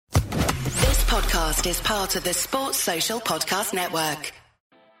podcast is part of the Sports Social Podcast Network.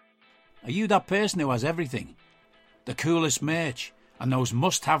 Are you that person who has everything? The coolest merch and those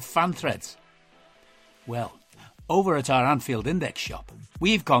must-have fan threads? Well, over at our Anfield Index shop,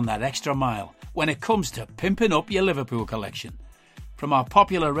 we've gone that extra mile when it comes to pimping up your Liverpool collection. From our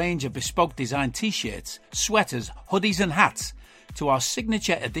popular range of bespoke design t-shirts, sweaters, hoodies and hats, to our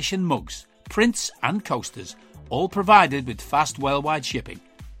signature edition mugs, prints and coasters, all provided with fast worldwide shipping.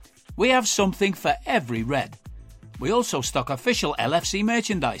 We have something for every red. We also stock official LFC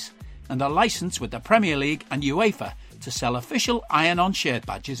merchandise and are licensed with the Premier League and UEFA to sell official iron-on shirt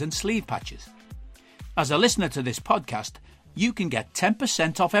badges and sleeve patches. As a listener to this podcast, you can get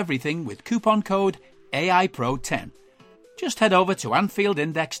 10% off everything with coupon code AIPRO10. Just head over to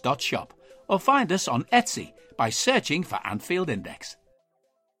AnfieldIndex.shop or find us on Etsy by searching for Anfield Index.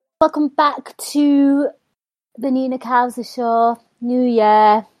 Welcome back to the Nina Kauser Show. New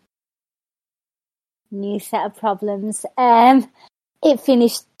year. New set of problems. It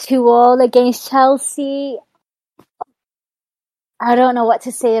finished 2-2 against Chelsea. I don't know what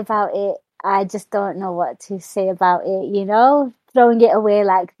to say about it. I just don't know what to say about it, throwing it away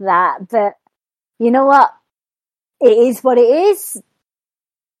like that. But you know what? It is what it is.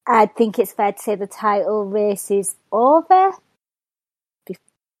 I think it's fair to say the title race is over.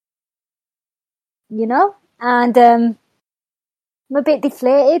 And I'm a bit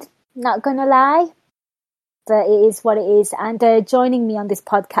deflated, not gonna lie. But it is what it is. And joining me on this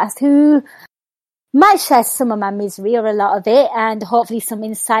podcast, who might share some of my misery or a lot of it, and hopefully some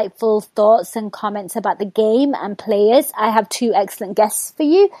insightful thoughts and comments about the game and players, I have two excellent guests for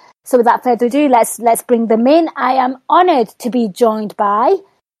you. So without further ado, let's bring them in. I am honoured to be joined by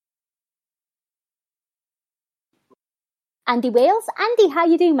Andy Wales. Andy, how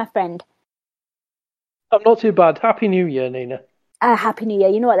you doing, my friend? I'm not too bad. Happy New Year, Nina. Happy New Year.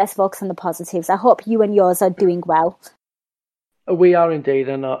 You know what? Let's focus on the positives. I hope you and yours are doing well. We are indeed,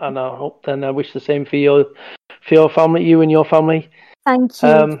 and I hope and I wish the same for your family, you and your family. Thank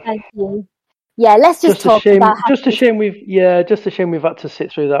you. Thank you. Yeah, let's just talk about. Just a shame we've had to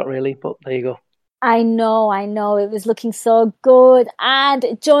sit through that, really. But there you go. I know. It was looking so good.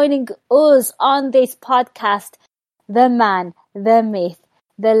 And joining us on this podcast, the man, the myth,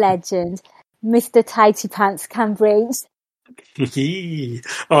 the legend, Mr. Tighty Pants Cambridge.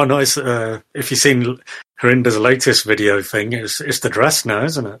 Oh, nice. If you've seen Harinda's latest video thing, it's the dress now,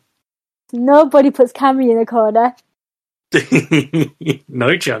 isn't it? Nobody puts Camry in a corner.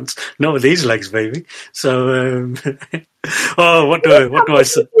 No chance. Not with these legs, baby. So, what do I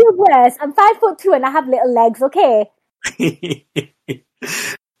say? Worse. I'm 5'2" and I have little legs. Okay.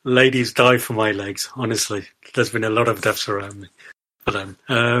 Ladies die for my legs. Honestly, there's been a lot of deaths around me for them.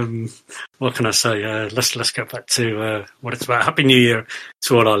 What can I say? Let's get back to what it's about. Happy New Year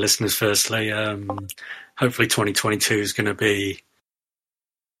to all our listeners. Firstly, hopefully 2022 is going to be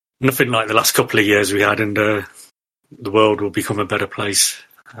nothing like the last couple of years we had, and the world will become a better place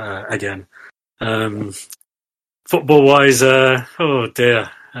again. Football wise, oh dear,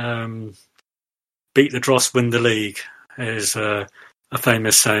 beat the dross, win the league is a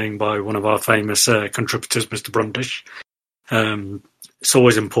famous saying by one of our famous contributors, Mr. Brundish. It's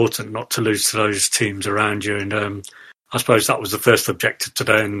always important not to lose to those teams around you, and I suppose that was the first objective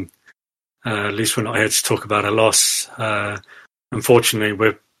today, and at least we're not here to talk about a loss. Unfortunately,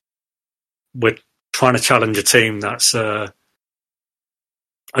 we're trying to challenge a team that's a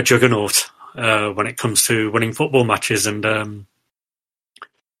juggernaut when it comes to winning football matches, and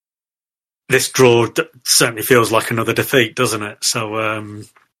this draw certainly feels like another defeat, doesn't it? So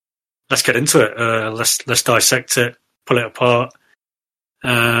let's get into it. Let's dissect it, pull it apart.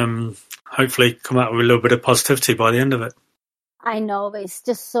 Hopefully come out with a little bit of positivity by the end of it. I know, but it's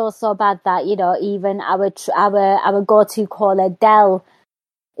just so bad that, even our go-to caller, Dell,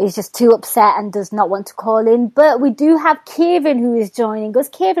 is just too upset and does not want to call in. But we do have Kieran who is joining us.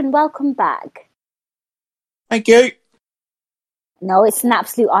 Kieran, welcome back. Thank you. No, it's an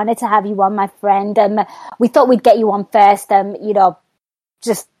absolute honour to have you on, my friend. We thought we'd get you on first,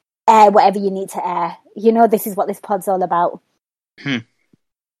 just air whatever you need to air. This is what this pod's all about.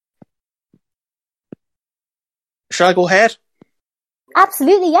 Shall I go ahead?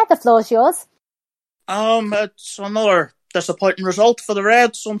 Absolutely, yeah, the floor's yours. It's another disappointing result for the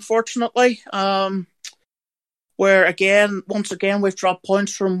Reds, unfortunately. Where once again, we've dropped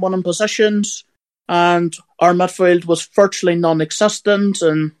points from winning positions, and our midfield was virtually non-existent,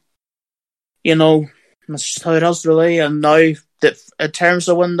 and that's just how it is, really. And now, in terms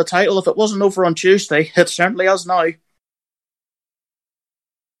of winning the title, if it wasn't over on Tuesday, it certainly is now.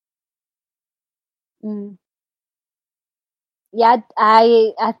 Yeah,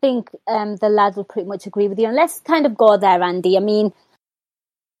 I think the lads will pretty much agree with you. And let's kind of go there, Andy. I mean,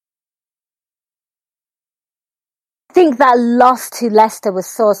 I think that loss to Leicester was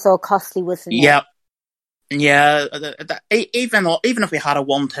so costly, wasn't it? Yeah. Even if we had a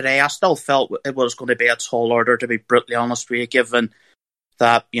won today, I still felt it was going to be a tall order, to be brutally honest with you, given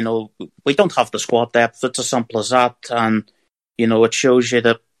that, we don't have the squad depth. It's as simple as that. And, it shows you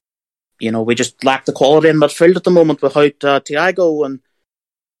that, we just lack the quality in midfield at the moment without Thiago. And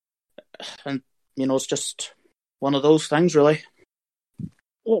it's just one of those things, really.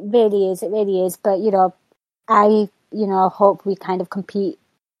 It really is. But, I, hope we kind of compete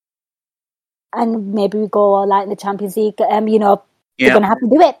and maybe we go all out in the Champions League. They're going to have to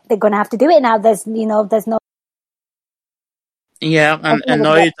do it. They're going to have to do it now. There's no... Yeah, and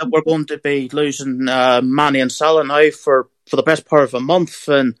now that we're going to be losing Manny and Salah now for the best part of a month,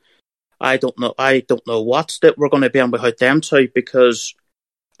 and I don't know what that we're going to be on without them two, because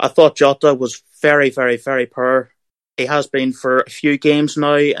I thought Jota was very, very, very poor. He has been for a few games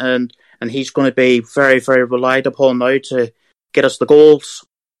now, and he's going to be very, very relied upon now to get us the goals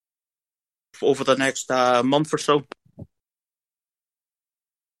over the next month or so.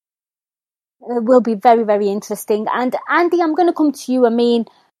 It will be very, very interesting. And Andy, I'm going to come to you. I mean,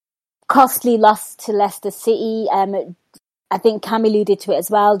 costly loss to Leicester City. I think Cam alluded to it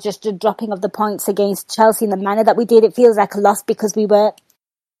as well. Just the dropping of the points against Chelsea in the manner that we did. It feels like a loss because we were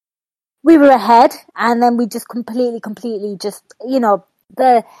ahead, and then we just completely just,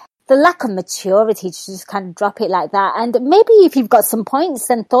 the lack of maturity to just kind of drop it like that. And maybe if you've got some points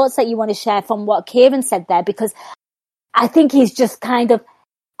and thoughts that you want to share from what Kieran said there, because I think he's just kind of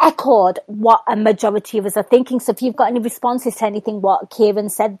echoed what a majority of us are thinking. So if you've got any responses to anything what Kieran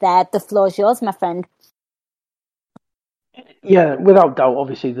said there, the floor's yours, my friend. Yeah, without doubt,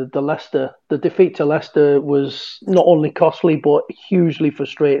 obviously the defeat to Leicester was not only costly but hugely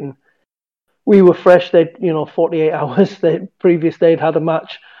frustrating. We were fresh. 48 hours. Previous they'd had a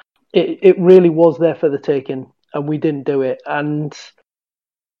match. It really was there for the taking, and we didn't do it. And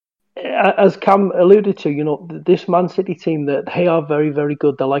as Cam alluded to, this Man City team, that they are very, very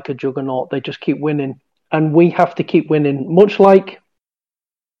good. They're like a juggernaut. They just keep winning, and we have to keep winning. Much like,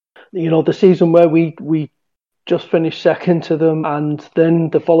 the season where we just finished second to them, and then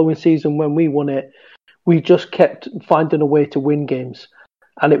the following season when we won it, we just kept finding a way to win games.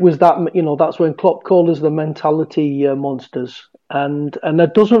 And it was that, that's when Klopp called us the mentality monsters. And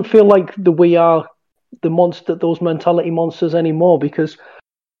it doesn't feel like we are those mentality monsters anymore, because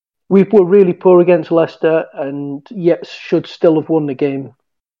we were really poor against Leicester, and yet should still have won the game.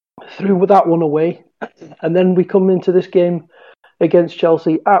 Threw that one away, and then we come into this game against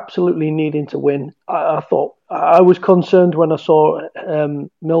Chelsea absolutely needing to win. I thought I was concerned when I saw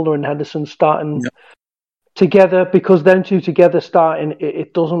Milner and Henderson starting together, because them two together starting,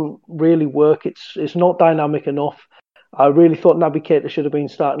 it doesn't really work. It's not dynamic enough. I really thought Naby Keita should have been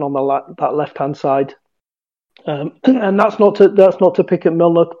starting on that left hand side. And that's not to pick at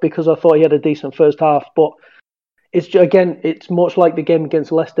Milner, because I thought he had a decent first half, but it's much like the game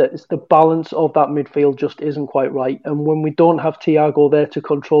against Leicester. It's the balance of that midfield just isn't quite right, and when we don't have Thiago there to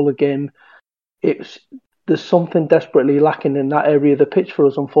control the game, there's something desperately lacking in that area of the pitch for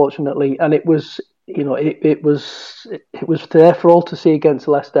us, unfortunately. And it was there for all to see against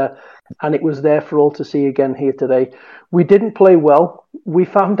Leicester, and it was there for all to see again here today. We didn't play well. We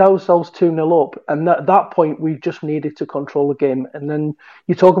found ourselves 2-0 up, and at that point we just needed to control the game. And then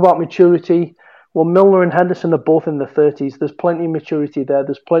you talk about maturity. Well, Milner and Henderson are both in their 30s. There's plenty of maturity there.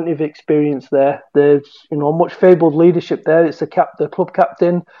 There's plenty of experience there. There's much fabled leadership there. It's the club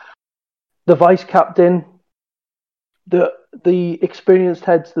captain, the vice captain, the experienced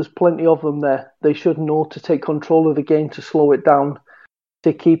heads. There's plenty of them there. They should know to take control of the game, to slow it down,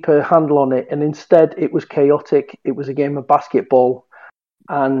 to keep a handle on it. And instead, it was chaotic. It was a game of basketball,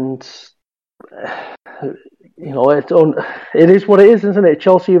 and it is what it is, isn't it?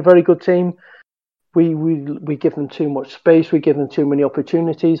 Chelsea are a very good team. We give them too much space. We give them too many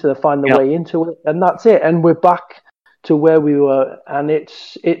opportunities. They find their way into it, and that's it. And we're back to where we were, and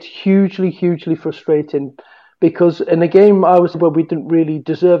it's hugely, hugely frustrating, because in a game where we didn't really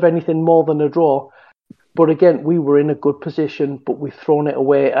deserve anything more than a draw. But again, we were in a good position, but we've thrown it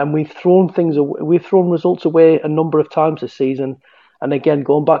away, and we've thrown things away. We've thrown results away a number of times this season. And again,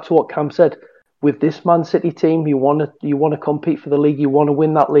 going back to what Cam said, with this Man City team, you want to compete for the league, you want to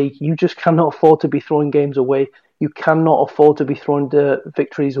win that league. You just cannot afford to be throwing games away. You cannot afford to be throwing the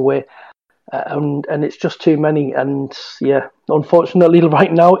victories away, and it's just too many. And yeah, unfortunately,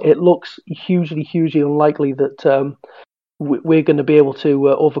 right now it looks hugely, hugely unlikely that we're going to be able to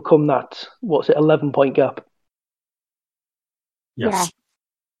overcome that. 11-point gap? Yes.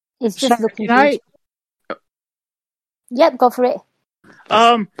 Yeah. It's just So, looking can I? huge. Yep, go for it.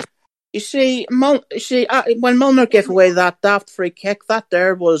 You see, when Milner gave away that daft free kick, that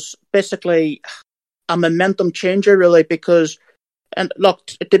there was basically a momentum changer, really, because, and look,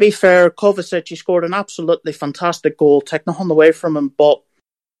 to be fair, Kovacic, he scored an absolutely fantastic goal, take nothing away from him, but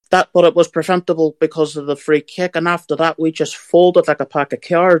it was preventable because of the free kick, and after that, we just folded like a pack of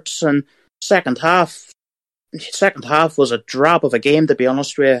cards, and second half was a drab of a game, to be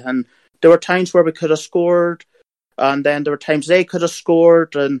honest with you, and there were times where we could have scored, and then there were times they could have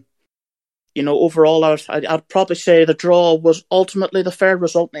scored, and overall, I'd probably say the draw was ultimately the fair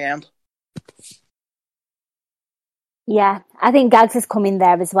result in the end. Yeah, I think Gags has come in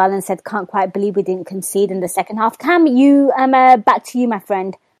there as well and said, can't quite believe we didn't concede in the second half. Cam, back to you, my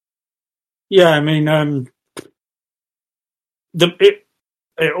friend. Yeah, I mean,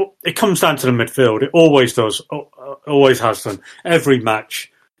 it comes down to the midfield. It always does. Always has done. Every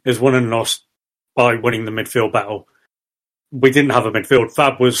match is won and lost by winning the midfield battle. We didn't have a midfield.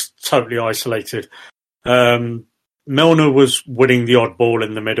 Fab was totally isolated. Milner was winning the odd ball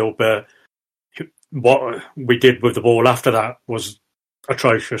in the middle, but what we did with the ball after that was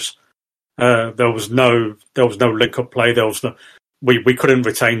atrocious. There was no link-up play. We couldn't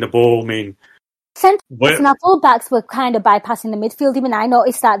retain the ball. I mean, Centre and our full-backs were kind of bypassing the midfield. Even I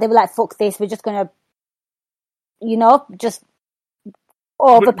noticed that they were like, "Fuck this! We're just gonna, just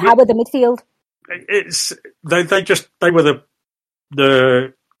overpower the midfield." They were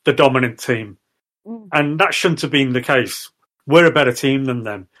the dominant team, and that shouldn't have been the case. We're a better team than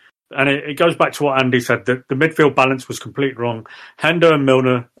them, and it goes back to what Andy said, that the midfield balance was completely wrong. Hendo and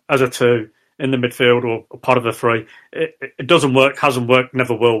Milner as a two in the midfield, or part of the three, it doesn't work, hasn't worked,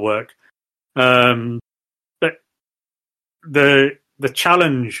 never will work. But the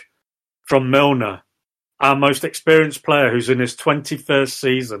challenge from Milner, our most experienced player, who's in his 21st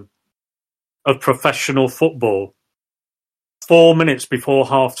season of professional football, 4 minutes before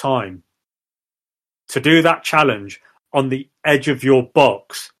half time, to do that challenge on the edge of your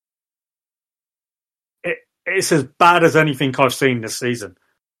box, it's as bad as anything I've seen this season.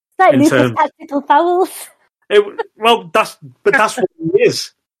 It's like Lucas tactical fouls. That's what he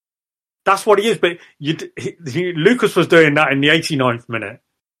is. That's what he is. But Lucas was doing that in the 89th minute.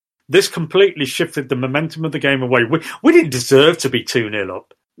 This completely shifted the momentum of the game away. We didn't deserve to be 2-0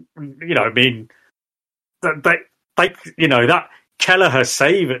 up. I mean, that Kelleher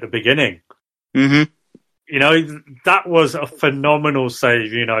save at the beginning. Mm-hmm. That was a phenomenal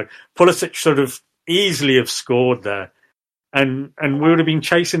save. Pulisic should have easily have scored there, and we would have been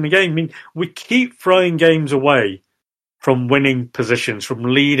chasing the game. I mean, we keep throwing games away from winning positions, from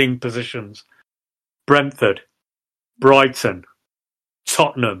leading positions. Brentford, Brighton,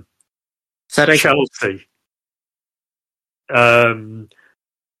 Tottenham, Chelsea,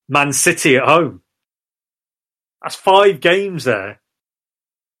 Man City at home. That's 5 games there.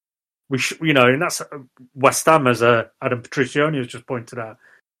 And that's West Ham, as Adam Patricioni has just pointed out.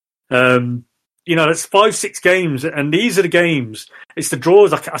 It's 5-6 games, and these are the games. It's the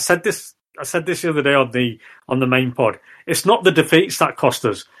draws. I said this the other day on the main pod. It's not the defeats that cost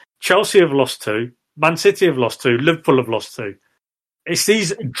us. Chelsea have lost 2. Man City have lost 2. Liverpool have lost 2. It's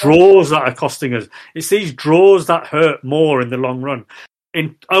these draws that are costing us. It's these draws that hurt more in the long run.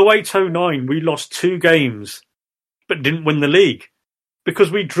 In 08-09, we lost 2 games, but didn't win the league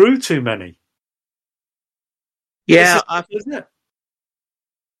because we drew too many. Yeah, isn't it?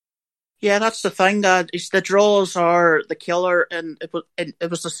 Yeah, that's the thing. The draws are the killer, and it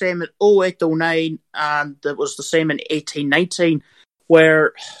was the same in 08-09, and it was the same in 18-19,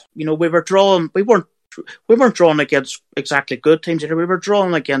 where we were drawn. We weren't drawn against exactly good teams. We were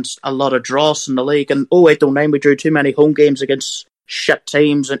drawn against a lot of draws in the league. In 08-09, we drew too many home games against shit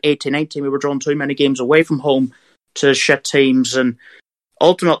teams. In 18-19, we were drawn too many games away from home to shit teams, and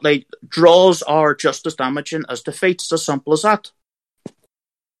ultimately, draws are just as damaging as defeats. It's as simple as that.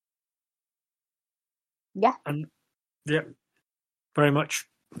 Yeah. Yeah, very much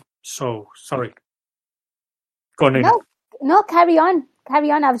so. Sorry. Go on in. No, carry on. I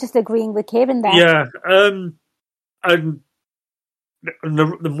was just agreeing with Kieran there. Yeah. And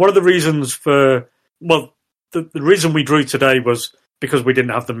one of the reasons the reason we drew today was because we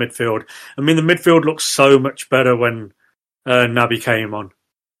didn't have the midfield. I mean, the midfield looked so much better when Naby came on.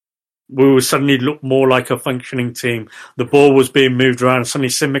 We would suddenly look more like a functioning team. The ball was being moved around. Suddenly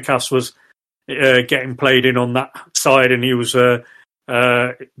Tsimikas was getting played in on that side, and he was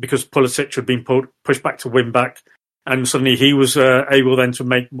because Pulisic had been pushed back to win back, and suddenly he was able then to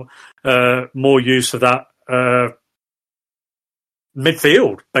make more use of that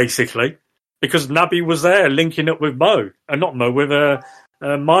midfield, basically. because Naby was there linking up with Mane,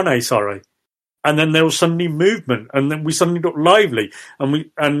 sorry. And then there was suddenly movement, and then we suddenly got lively,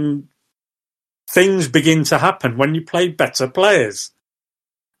 and things begin to happen when you play better players.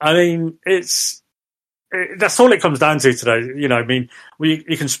 I mean, that's all it comes down to today. You know, I mean,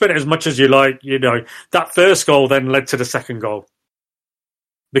 you can spin it as much as you like. You know, that first goal then led to the second goal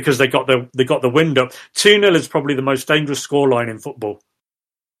because they got the wind up. 2-0 is probably the most dangerous scoreline in football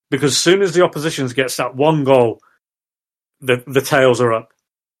because as soon as the opposition gets that one goal, the tails are up.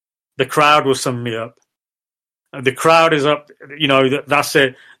 The crowd will suddenly up. The crowd is up. You know, that's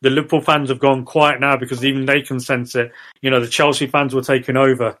it. The Liverpool fans have gone quiet now because even they can sense it. You know, the Chelsea fans were taking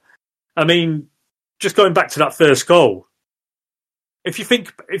over. I mean, just going back to that first goal, if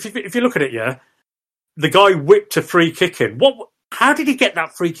you look at it, yeah, the guy whipped a free kick in. How did he get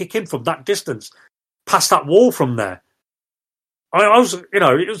that free kick in from that distance, past that wall from there? I was, you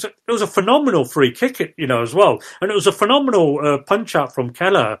know, it was a phenomenal free kick, you know, as well, and it was a phenomenal punch out from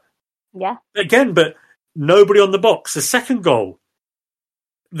Keller. Yeah. Again, but nobody on the box. The second goal,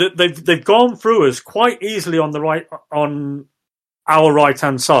 they've gone through us quite easily on our right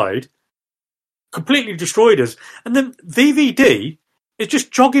hand side. Completely destroyed us. And then VVD is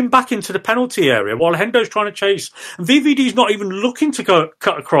just jogging back into the penalty area while Hendo's trying to chase. And VVD's not even looking to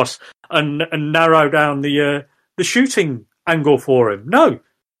cut across and narrow down the shooting angle for him. No.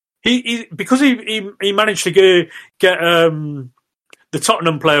 Because he managed to get the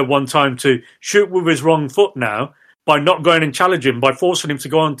Tottenham player one time to shoot with his wrong foot now by not going and challenging, by forcing him to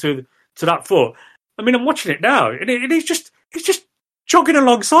go on to that foot. I mean, I'm watching it now, and he's just jogging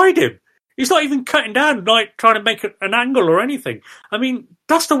alongside him. He's not even cutting down, like trying to make an angle or anything. I mean,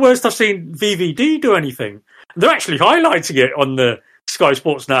 that's the worst I've seen VVD do anything. They're actually highlighting it on the Sky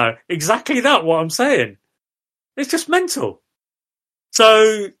Sports now. Exactly that, what I'm saying. It's just mental.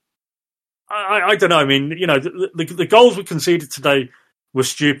 So, I don't know. I mean, you know, the goals we conceded today were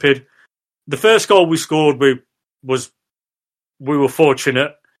stupid. The first goal we scored, we were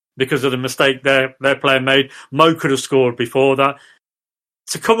fortunate because of the mistake their player made. Mo could have scored before that.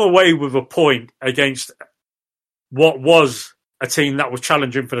 To come away with a point against what was a team that was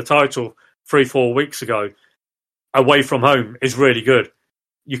challenging for the title 3-4 weeks ago away from home is really good.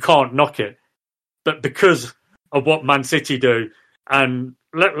 You can't knock it. But because of what Man City do, and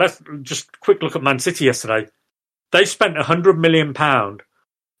let's just quick look at Man City yesterday. They spent £100 million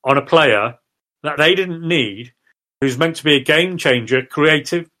on a player that they didn't need, who's meant to be a game changer,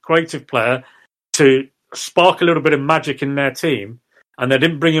 creative player to spark a little bit of magic in their team. And they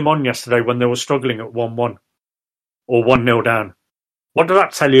didn't bring him on yesterday when they were struggling at 1-1 or 1-0 down. What does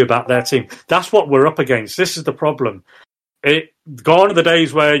that tell you about their team? That's what we're up against. This is the problem. Gone are the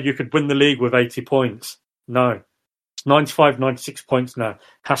days where you could win the league with 80 points. No. It's 95, 96 points now.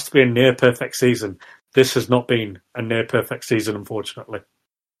 Has to be a near-perfect season. This has not been a near-perfect season, unfortunately.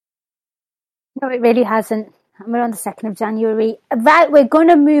 No, it really hasn't. And we're on the 2nd of January. Right, we're going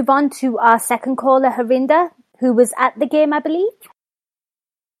to move on to our second caller, Harinder, who was at the game, I believe.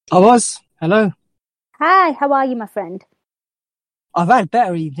 I was. Hello. Hi, how are you, my friend? I've had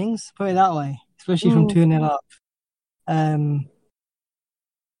better evenings, put it that way, especially from 2-0 up.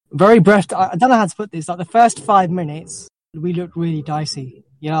 Very breathed. I don't know how to put this. Like the first 5 minutes, we looked really dicey.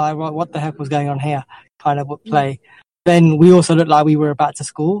 You know, like, what the heck was going on here? Kind of what play. Then we also looked like we were about to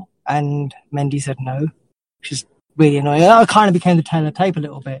score, and Mendy said no, which is really annoying. That kind of became the tale of the tape a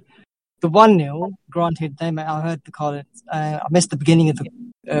little bit. The 1-0, granted, I heard the comments. I missed the beginning of the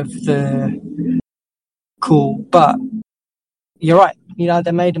call, but you're right. You know,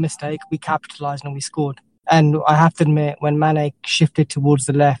 they made a mistake. We capitalised and we scored. And I have to admit, when Mane shifted towards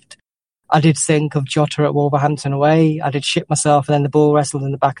the left, I did think of Jota at Wolverhampton away. I did shit myself, and then the ball wrestled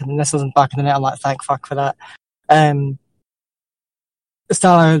in the back of the net. I'm like, thank fuck for that.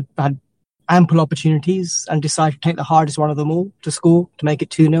 Salah had ample opportunities and decided to take the hardest one of them all to score, to make it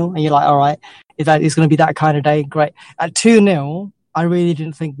 2-0. And you're like, all right, if that is going to be that kind of day, great. At 2-0, I really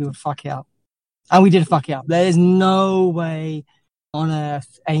didn't think we would fuck it up. And we did fuck it up. There is no way on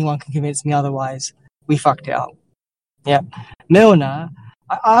earth anyone can convince me otherwise. We fucked it up. Yeah. Milner,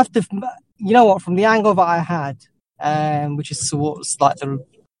 I have to, you know what, from the angle that I had, which is towards like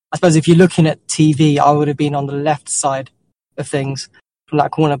I suppose if you're looking at TV, I would have been on the left side of things from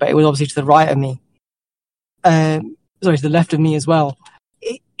that corner, but it was obviously to the right of me. To the left of me as well.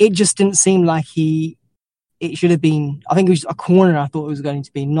 It just didn't seem like it should have been, I think it was a corner I thought it was going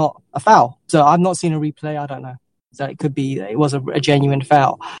to be, not a foul. So I've not seen a replay, I don't know. So it was a genuine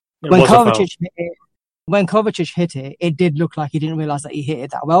foul. When Kovacic hit it, it did look like he didn't realise that he hit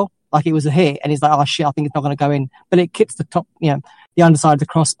it that well. like it was a hit, and he's like, oh shit, I think it's not going to go in. But it kicks the top, the underside of the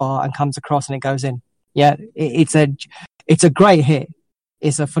crossbar and comes across and it goes in. Yeah, it's a great hit.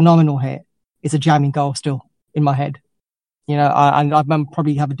 It's a phenomenal hit. It's a jamming goal still in my head. I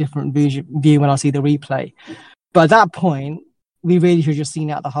probably have a different view when I see the replay. But at that point, we really should have just seen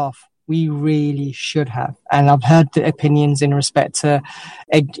out the half. We really should have. And I've heard the opinions in respect to,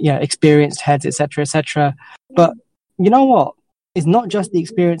 experienced heads, etc., etc. But you know what? It's not just the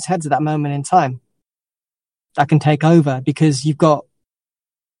experienced heads at that moment in time that can take over, because you've got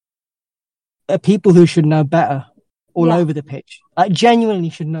people who should know better all over the pitch. Like, genuinely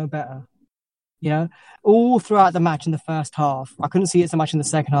should know better. All throughout the match in the first half. I couldn't see it so much in the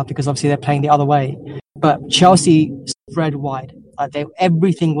second half because obviously they're playing the other way. But Chelsea spread wide.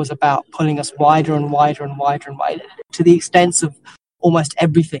 Everything was about pulling us wider and wider and wider and wider, to the extent of almost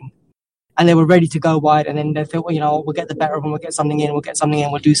everything. And they were ready to go wide, and then they thought, we'll get the better of them, we'll get something in,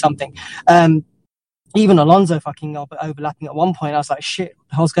 we'll do something. Even Alonso fucking overlapping at one point, I was like, shit, what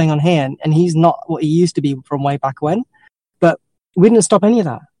the hell's going on here? And he's not what he used to be from way back when. But we didn't stop any of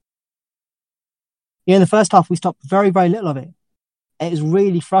that. In the first half, we stopped very, very little of it. It was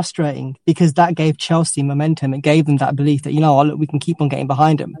really frustrating because that gave Chelsea momentum. It gave them that belief that, look, we can keep on getting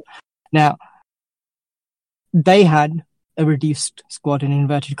behind them. Now, they had a reduced squad in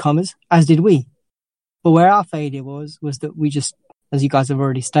inverted commas, as did we. But where our failure was that we just, as you guys have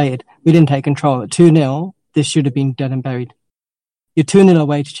already stated, we didn't take control. At 2-0, this should have been dead and buried. You're 2-0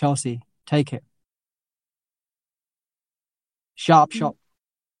 away to Chelsea. Take it. Sharp shot.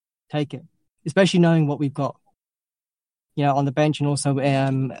 Take it. Especially knowing what we've got, on the bench and also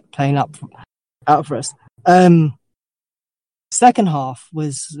playing out for us. Second half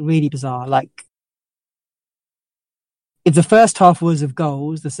was really bizarre. Like, if the first half was of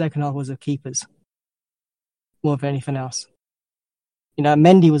goals, the second half was of keepers, more than anything else.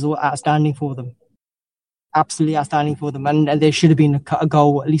 Mendy was outstanding for them, absolutely outstanding for them, and there should have been a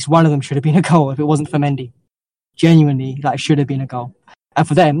goal. At least one of them should have been a goal if it wasn't for Mendy. Genuinely, that should have been a goal. And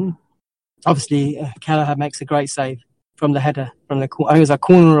for them, obviously, Kelleher makes a great save from the header, from the corner. I think it was a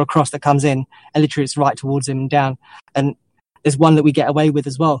corner across that comes in, and literally it's right towards him and down. And there's one that we get away with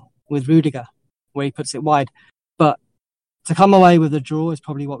as well, with Rudiger, where he puts it wide. But to come away with a draw is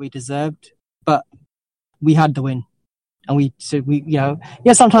probably what we deserved. But we had the win. And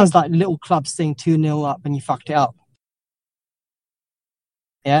sometimes like little clubs sing 2-0 up and you fucked it up.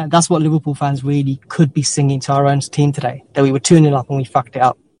 Yeah, that's what Liverpool fans really could be singing to our own team today, that we were 2-0 up and we fucked it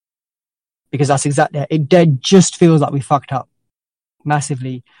up. Because that's exactly it. It just feels like we fucked up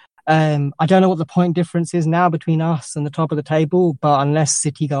massively. I don't know what the point difference is now between us and the top of the table, but unless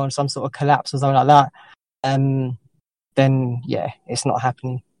City go on some sort of collapse or something like that, then yeah, it's not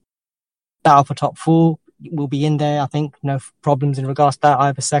happening. Battle for top 4 will be in there. I think no problems in regards to that,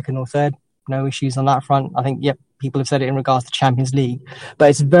 either second or third. No issues on that front. I think, people have said it in regards to Champions League, but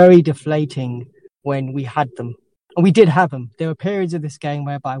it's very deflating when we had them. And we did have them. There were periods of this game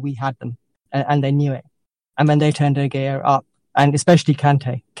whereby we had them. And they knew it. And then they turned their gear up. And especially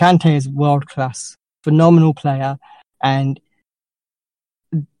Kante. Kante is world class. Phenomenal player. And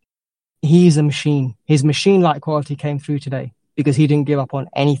he's a machine. His machine-like quality came through today because he didn't give up on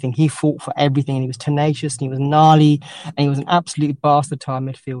anything. He fought for everything. And he was tenacious. And he was gnarly. And he was an absolute bastard to our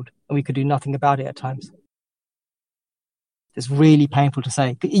midfield. And we could do nothing about it at times. It's really painful to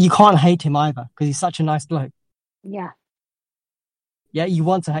say. You can't hate him either because he's such a nice bloke. Yeah. Yeah, you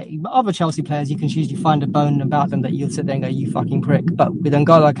want to hate other Chelsea players. You can usually find a bone about them that you'll sit there and go, "You fucking prick." But with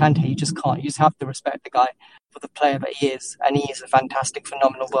N'Golo Kante, you just can't. You just have to respect the guy for the player that he is, and he is a fantastic,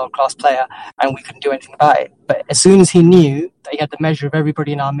 phenomenal, world-class player. And we couldn't do anything about it. But as soon as he knew that he had the measure of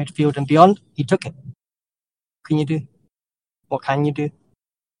everybody in our midfield and beyond, he took it. What can you do? What can you do?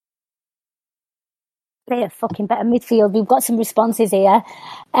 Play a fucking better midfield. We've got some responses here.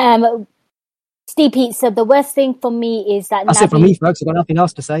 Steve Pete said the worst thing for me is that that's it for me, folks. I've got nothing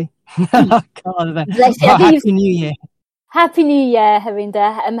else to say. Happy New Year. Happy New Year,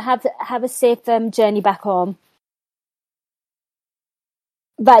 Harinder. Have a safe journey back home.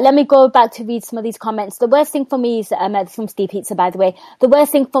 Right, let me go back to read some of these comments. The worst thing for me is from Steve Pizza, by the way. The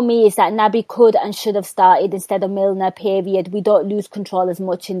worst thing for me is that Naby could and should have started instead of Milner. Period. We don't lose control as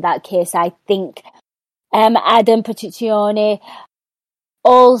much in that case, I think. Adam Petruccione.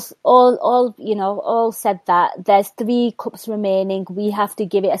 All said that there's 3 cups remaining. We have to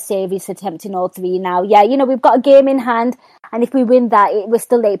give it a serious attempt in all 3 now. Yeah, we've got a game in hand, and if we win that, we're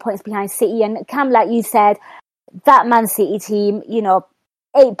still 8 points behind City. And Cam, like you said, that Man City team,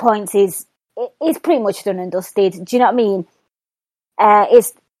 8 points is pretty much done and dusted. Do you know what I mean?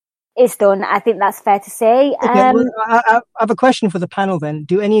 is done. I think that's fair to say. Okay, well, I have a question for the panel then.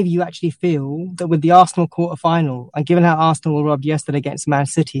 Do any of you actually feel that with the Arsenal quarter-final, and given how Arsenal were robbed yesterday against Man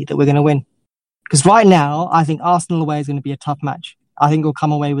City, that we're going to win? Because right now, I think Arsenal away is going to be a tough match. I think we'll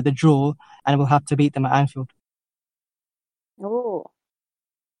come away with a draw, and we'll have to beat them at Anfield. Oh.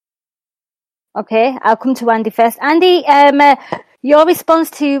 Okay, I'll come to Andy first. Andy, your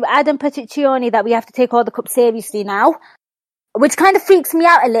response to Adam Petruccioni that we have to take all the cups seriously now, which kind of freaks me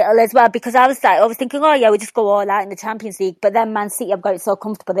out a little as well, because I was thinking, oh yeah, we just go all out in the Champions League, but then Man City have got it so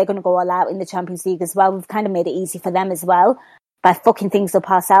comfortable, they're going to go all out in the Champions League as well. We've kind of made it easy for them as well by fucking things up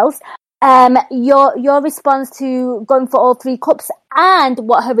ourselves. Your response to going for all 3 cups and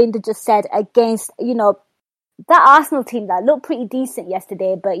what Harinder just said against, that Arsenal team that looked pretty decent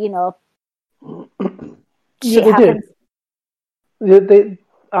yesterday, but yeah, they did.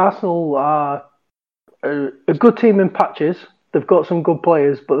 Arsenal are a good team in patches. They've got some good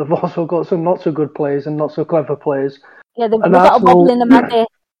players, but they've also got some not so good players and not so clever players. Yeah, they've got a bubble in them, haven't they?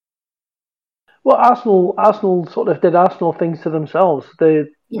 Well, Arsenal sort of did Arsenal things to themselves.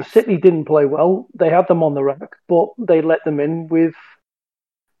 City didn't play well. They had them on the rack, but they let them in with,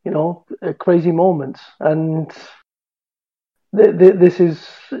 crazy moments. And this is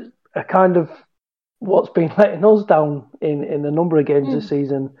a kind of what's been letting us down in a number of games this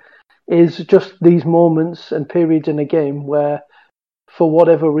season, is just these moments and periods in a game where, for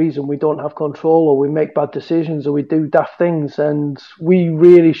whatever reason, we don't have control, or we make bad decisions, or we do daft things, and we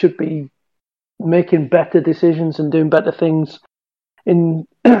really should be making better decisions and doing better things in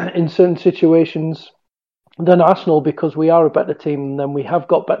certain situations than Arsenal, because we are a better team than them. We have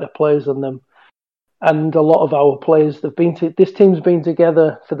got better players than them, and a lot of our players, this team's been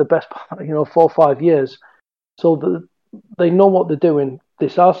together for the best 4 or 5 years, so they know what they're doing.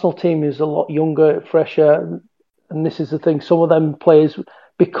 This Arsenal team is a lot younger, fresher, and this is the thing. Some of them players,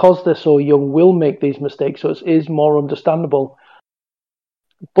 because they're so young, will make these mistakes, so it is more understandable.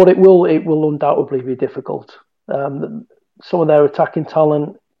 But it will undoubtedly be difficult. Some of their attacking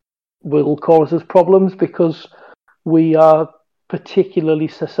talent will cause us problems, because we are particularly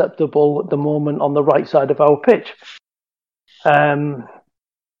susceptible at the moment on the right side of our pitch. And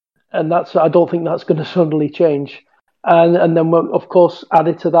I don't think that's going to suddenly change. And then, of course,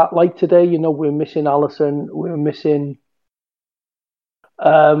 added to that, like today, we're missing Alisson, we were missing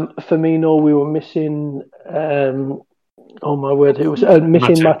Firmino, we were missing, oh my word, it was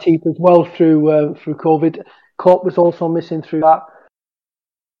missing Matip as well through COVID. Klopp was also missing through that.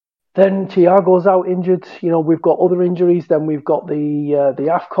 Then Thiago's out injured. We've got other injuries. Then we've got the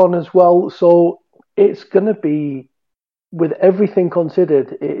AFCON as well. So it's going to be, with everything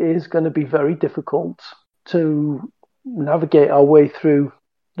considered, it is going to be very difficult to navigate our way through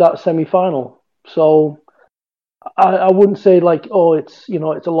that semi-final. So I wouldn't say it's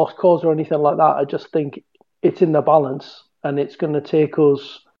it's a lost cause or anything like that. I just think it's in the balance, and it's going to take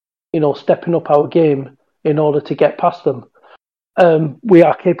us stepping up our game in order to get past them. We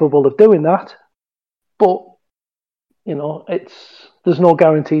are capable of doing that, but there's no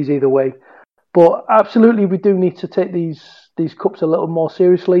guarantees either way. But absolutely, we do need to take these cups a little more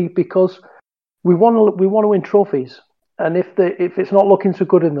seriously, because we want to win trophies. And if it's not looking so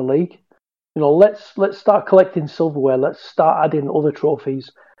good in the league, let's start collecting silverware. Let's start adding other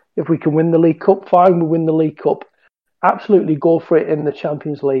trophies. If we can win the League Cup, fine, we win the League Cup. Absolutely go for it in the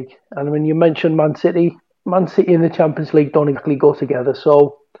Champions League. And when you mentioned Man City in the Champions League don't exactly go together.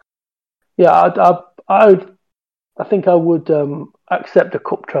 So, yeah, I think I would accept a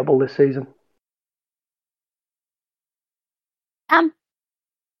cup treble this season.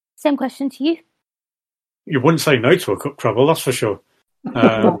 Same question to you. You wouldn't say no to a cup treble, that's for sure.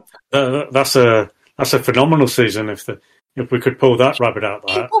 That's a phenomenal season if we could pull that rabbit out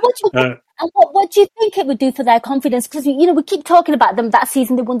there. What do you think it would do for their confidence? Because we keep talking about them that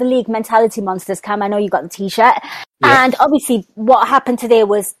season. They won the league. Mentality monsters. Cam, I know you got the T-shirt, and obviously what happened today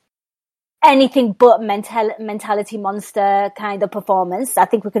was anything but mentality monster kind of performance. I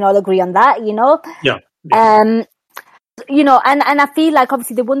think we can all agree on that. Yeah. And I feel like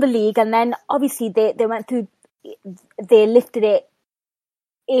obviously they won the league, and then obviously they went through. They lifted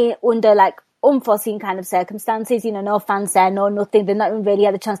it under unforeseen kind of circumstances, no fans there, no nothing. They've not even really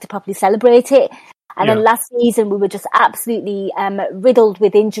had a chance to properly celebrate it. And then last season we were just absolutely riddled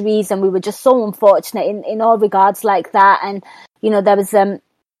with injuries, and we were just so unfortunate in all regards like that. And there was a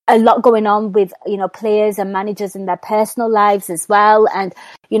lot going on with players and managers in their personal lives as well. And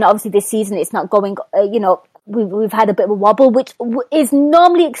obviously this season it's not going. We've had a bit of a wobble, which is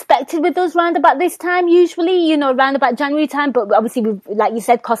normally expected with us round about this time, usually round about January time. But obviously, we've, like you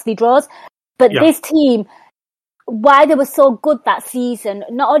said, costly draws. But this team, why they were so good that season.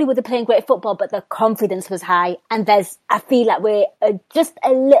 Not only were they playing great football, but the confidence was high. And I feel like we're just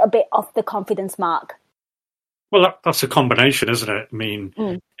a little bit off the confidence mark. Well, that's a combination, isn't it? I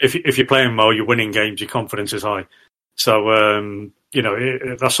mean, if you're playing well, you're winning games, your confidence is high. So,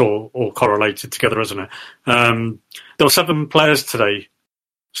 that's all correlated together, isn't it? There were 7 players today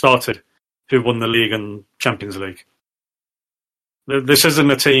started who won the league and Champions League. This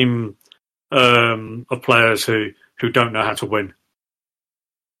isn't a team of players who don't know how to win.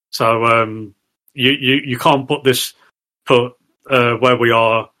 So you can't put where we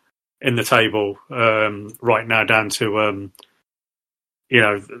are in the table right now down to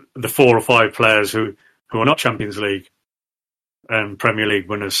the 4 or 5 players who are not Champions League and Premier League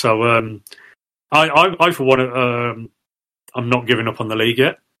winners. So I for one, I'm not giving up on the league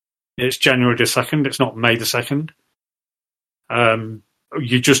yet. It's January the 2nd. It's not May the 2nd.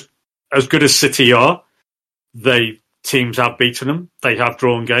 You just, as good as City are, teams have beaten them. They have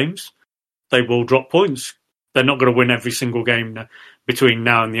drawn games. They will drop points. They're not going to win every single game between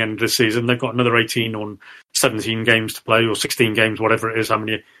now and the end of the season. They've got another 18 or 17 games to play, or 16 games, whatever it is,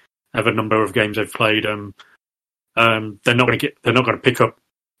 ever number of games they've played. They're not going to pick up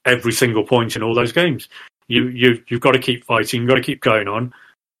every single point in all those games. You've got to keep fighting. You've got to keep going on.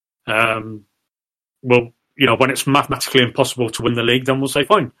 When it's mathematically impossible to win the league, then we'll say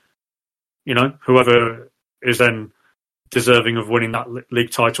fine. Whoever is then deserving of winning that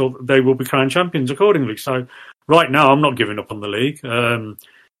league title, they will be crowned champions accordingly. So right now, I'm not giving up on the league.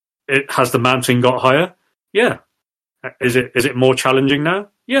 Has the mountain got higher? Yeah. Is it more challenging now?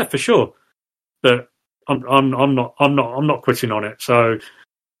 Yeah, for sure. But I'm not quitting on it. So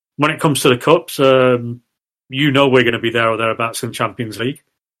when it comes to the cups, we're going to be there or thereabouts in Champions League.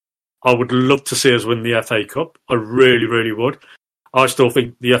 I would love to see us win the FA Cup. I really, really would. I still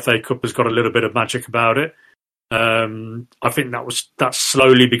think the FA Cup has got a little bit of magic about it. I think that's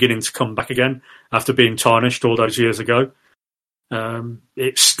slowly beginning to come back again after being tarnished all those years ago.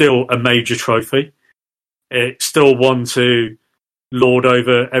 It's still a major trophy. It's still one to lord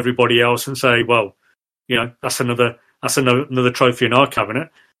over everybody else and say, well, that's another trophy in our cabinet,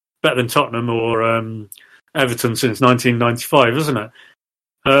 better than Tottenham or Everton since 1995, isn't it?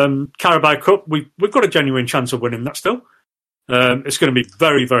 Carabao Cup, we've got a genuine chance of winning that still. It's going to be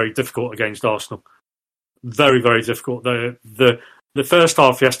very, very difficult against Arsenal. Very, very difficult. The first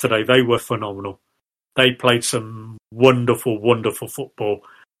half yesterday, they were phenomenal. They played some wonderful, wonderful football.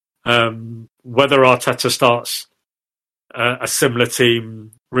 Whether Arteta starts a similar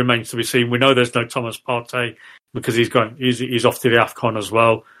team remains to be seen. We know there's no Thomas Partey because he's off to the AFCON as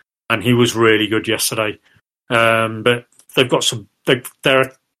well, and he was really good yesterday. But they've got some.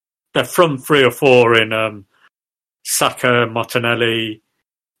 They're front 3 or 4 in Saka, Martinelli,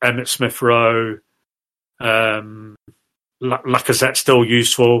 Emmett Smith-Rowe. Lacazette's still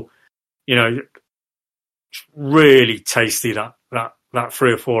useful. Really tasty that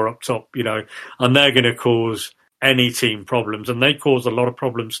 3 or 4 up top. And they're going to cause any team problems, and they caused a lot of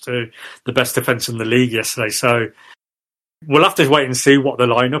problems to the best defence in the league yesterday. So we'll have to wait and see what the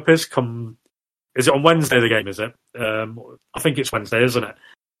lineup is. Is it on Wednesday? The game is it? I think it's Wednesday, isn't it?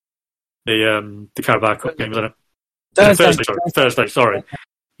 The Carabao Cup game, isn't it? Thursday. Sorry.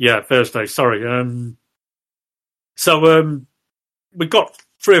 Yeah, Thursday. Sorry. So we've got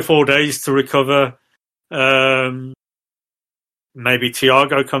 3 or 4 days to recover. Maybe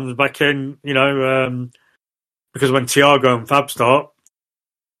Thiago comes back in. Because when Thiago and Fab start,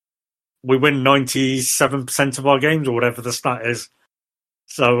 we win 97% of our games or whatever the stat is.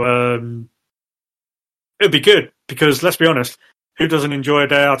 So it'd be good because, let's be honest, who doesn't enjoy a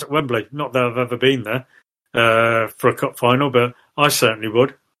day out at Wembley? Not that I've ever been there for a cup final, but I certainly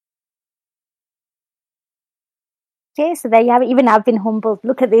would. Okay, so there you have it. Even I've been humbled.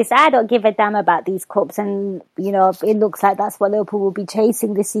 Look at this. I don't give a damn about these cups, and it looks like that's what Liverpool will be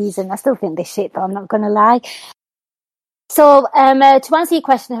chasing this season. I still think they're shit, though. I'm not going to lie. So to answer your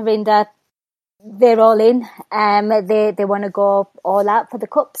question, Harinder, they're all in. They want to go all out for the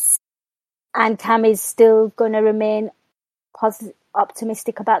cups, and Cam is still going to remain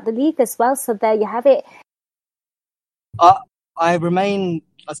optimistic about the league as well. So there you have it. I remain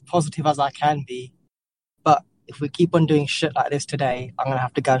as positive as I can be, but if we keep on doing shit like this today, I'm going to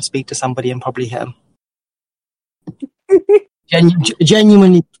have to go and speak to somebody and probably hit him.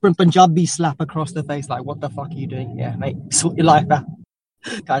 Genuinely Punjabi slap across the face, like, what the fuck are you doing? Yeah, mate, sort your life out,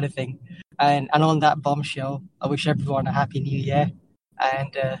 kind of thing. And on that bombshell, I wish everyone a happy new year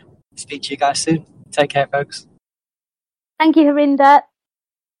and speak to you guys soon. Take care, folks. Thank you, Harinder.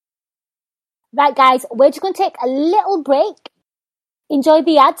 Right, guys, we're just going to take a little break, enjoy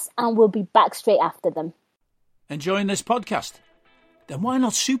the ads, and we'll be back straight after them. Enjoying this podcast? Then why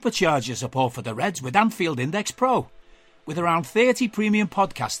not supercharge your support for the Reds with Anfield Index Pro? With around 30 premium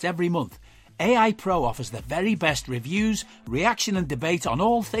podcasts every month, AI Pro offers the very best reviews, reaction and debate on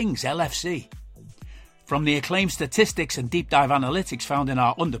all things LFC. From the acclaimed statistics and deep dive analytics found in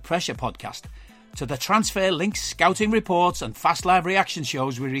our Under Pressure podcast, to the transfer links, scouting reports and fast live reaction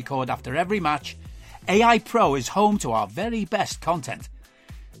shows we record after every match, AI Pro is home to our very best content.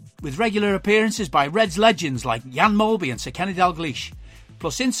 With regular appearances by Reds legends like Jan Molby and Sir Kenny Dalglish,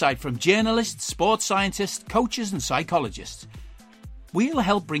 plus insight from journalists, sports scientists, coaches and psychologists. We'll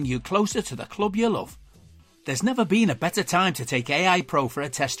help bring you closer to the club you love. There's never been a better time to take AI Pro for a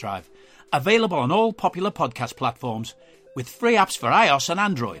test drive. Available on all popular podcast platforms, with free apps for iOS and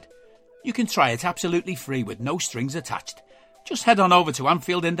Android. You can try it absolutely free with no strings attached. Just head on over to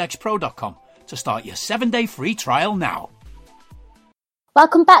AnfieldIndexPro.com to start your 7-day free trial now.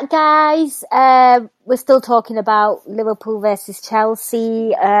 Welcome back, guys. We're still talking about Liverpool versus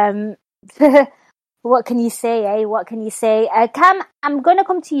Chelsea. What can you say, eh? What can you say? Cam, I'm going to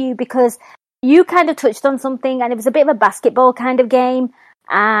come to you because you kind of touched on something, and it was a bit of a basketball kind of game.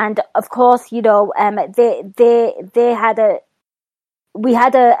 And of course, you know, we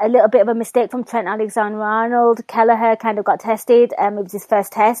had a little bit of a mistake from Trent Alexander-Arnold. Kelleher kind of got tested. It was his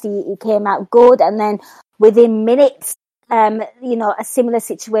first test. He came out good, and then within minutes, you know, a similar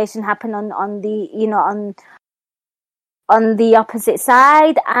situation happened on the opposite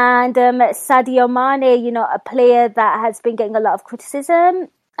side. And Sadio Mane, you know, a player that has been getting a lot of criticism,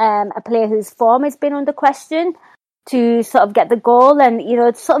 a player whose form has been under question, to sort of get the goal and, you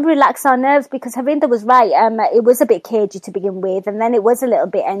know, sort of relax our nerves, because Harinder was right. It was a bit cagey to begin with, and then it was a little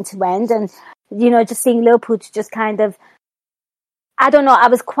bit end to end. And, you know, just seeing Liverpool to just kind of, I don't know, I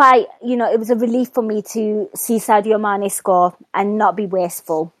was quite, you know, it was a relief for me to see Sadio Mane score and not be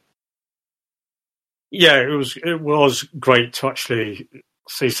wasteful. Yeah, it was great to actually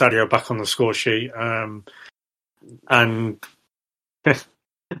see Sadio back on the score sheet. And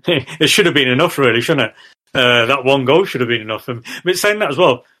it should have been enough, really, shouldn't it? That one goal should have been enough. But saying that as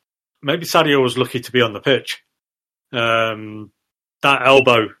well, maybe Sadio was lucky to be on the pitch. That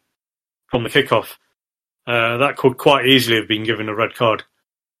elbow from the kickoff, that could quite easily have been given a red card.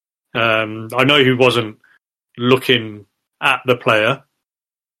 I know he wasn't looking at the player,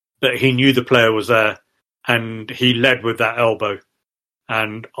 but he knew the player was there, and he led with that elbow.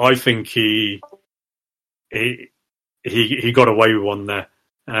 And I think he got away with one there.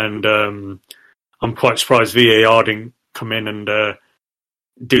 And I'm quite surprised VAR didn't come in and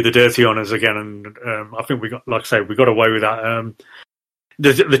do the dirty on us again. And I think we got, like I say, we got away with that.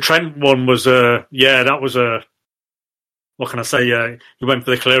 The Trent one was, that was a, what can I say? He went for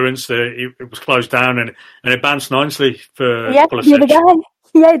the clearance. It was closed down and it bounced nicely for Pulisic.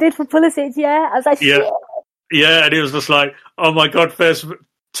 Yeah, it did for Pulisic. Yeah, I was like, shit. Yeah, and it was just like, oh my god, first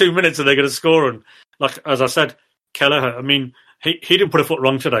 2 minutes and they're going to score. And like as I said, Kelleher, I mean, he didn't put a foot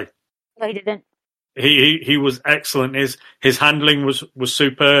wrong today. No, he didn't. He was excellent. His handling was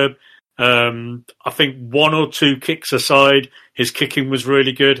superb. I think one or two kicks aside, his kicking was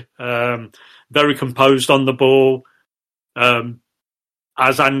really good. Very composed on the ball.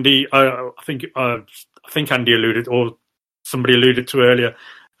 As Andy, I think Andy alluded, or somebody alluded to earlier,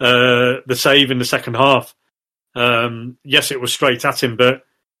 the save in the second half. Yes, it was straight at him, but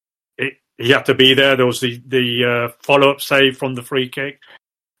he had to be there. There was the follow-up save from the free kick.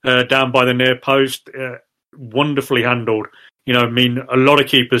 Down by the near post, wonderfully handled. You know, I mean, a lot of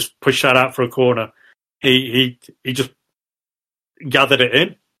keepers push that out for a corner. He just gathered it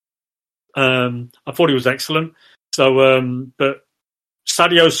in. I thought he was excellent. So, but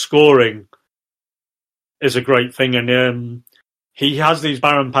Sadio's scoring is a great thing, and he has these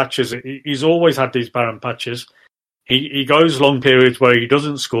barren patches. He's always had these barren patches. He goes long periods where he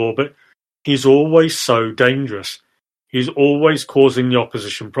doesn't score, but he's always so dangerous. He's always causing the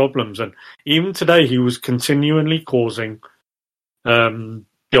opposition problems. And even today, he was continually causing the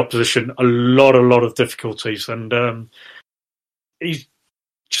opposition a lot of difficulties. And he's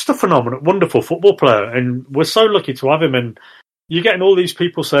just a phenomenal, wonderful football player. And we're so lucky to have him. And you're getting all these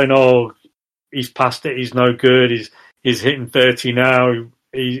people saying, oh, he's past it, he's no good, he's hitting 30 now,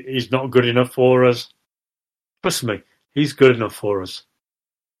 he's not good enough for us. Trust me, he's good enough for us.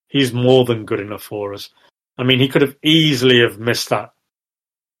 He's more than good enough for us. I mean, he could have easily have missed that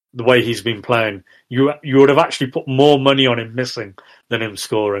the way he's been playing. You would have actually put more money on him missing than him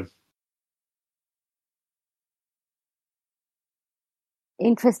scoring.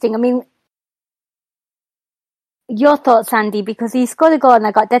 Interesting. I mean, your thoughts, Andy, because he scored a goal and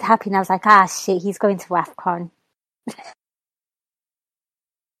I got dead happy and I was like, shit, he's going to AFCON.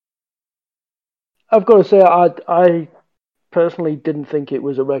 I've got to say, I personally didn't think it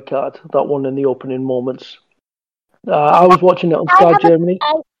was a red card, that one in the opening moments. I was watching it on Sky Germany.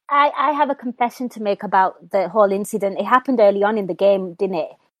 I have a confession to make about the whole incident. It happened early on in the game, didn't it?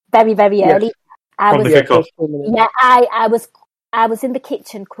 Very, very early. Yes. I was in the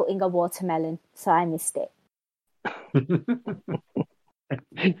kitchen cutting a watermelon, so I missed it.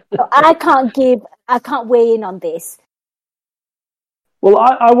 So I can't weigh in on this. Well,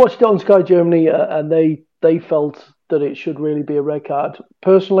 I watched it on Sky Germany, and they felt that it should really be a red card.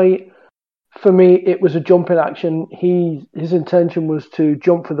 Personally, for me, it was a jumping action. His intention was to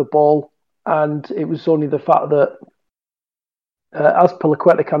jump for the ball, and it was only the fact that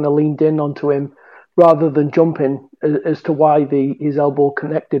Azpilicueta kind of leaned in onto him rather than jumping as to why his elbow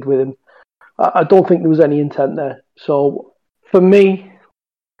connected with him. I don't think there was any intent there. So for me,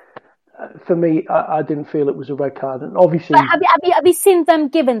 I didn't feel it was a red card. And obviously, but have you seen them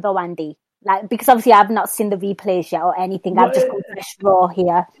given though, Andy? Like, because obviously I've not seen the replays yet or anything. I've just gone fresh raw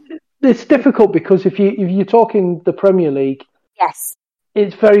here. It's difficult because if you're talking the Premier League, yes,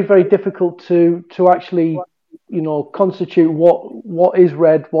 it's very, very difficult to actually, constitute what is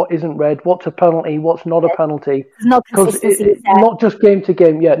red, what isn't red, what's a penalty, what's not a penalty. There's no consistency. Not just game to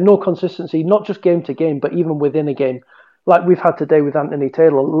game, no consistency, not just game to game, but even within a game, like we've had today with Anthony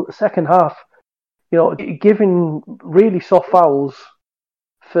Taylor. Second half, giving really soft fouls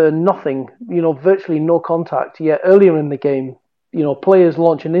for nothing, virtually no contact. Yet earlier in the game, players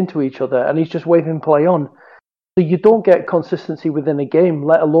launching into each other, and he's just waving play on. So you don't get consistency within a game,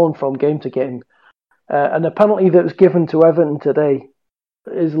 let alone from game to game. And the penalty that was given to Everton today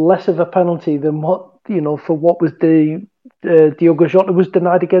is less of a penalty than what for what was Diogo Jota was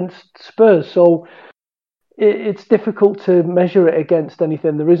denied against Spurs. So it's difficult to measure it against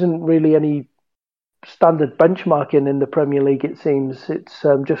anything. There isn't really any standard benchmarking in the Premier League, it seems. It's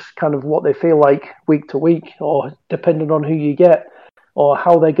just kind of what they feel like week to week, or depending on who you get, or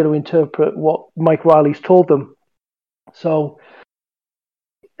how they're going to interpret what Mike Riley's told them. So,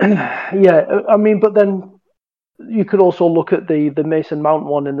 but then you could also look at the Mason Mount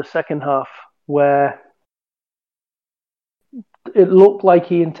one in the second half, where it looked like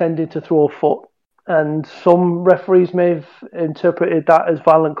he intended to throw a foot, and some referees may have interpreted that as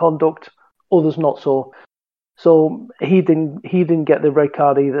violent conduct, others not so. So he didn't get the red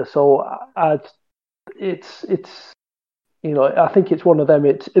card either. So it's I think it's one of them.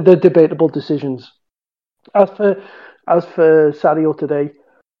 They're debatable decisions. As for Sadio today,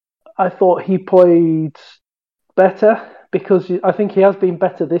 I thought he played better because I think he has been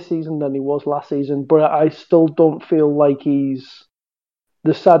better this season than he was last season. But I still don't feel like he's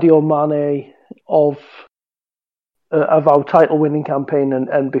the Sadio Mane of our title-winning campaign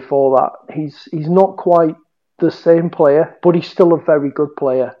and before that. He's not quite the same player, but he's still a very good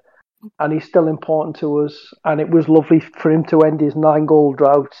player, and he's still important to us. And it was lovely for him to end his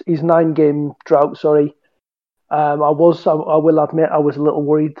 9-game drought. Sorry. I will admit, I was a little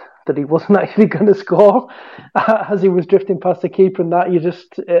worried that he wasn't actually going to score as he was drifting past the keeper, and that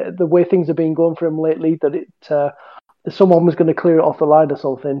the way things have been going for him lately, that someone was going to clear it off the line or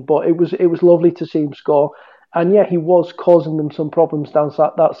something. But it was lovely to see him score. And yeah, he was causing them some problems down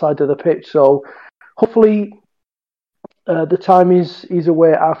that side of the pitch. So hopefully, the time he's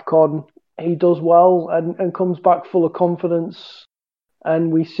away at AFCON, he does well and comes back full of confidence,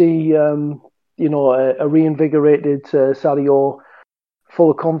 and we see a reinvigorated Sadio,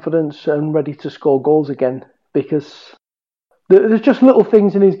 full of confidence and ready to score goals again. Because there's just little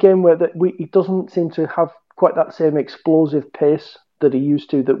things in his game where he doesn't seem to have quite that same explosive pace that he used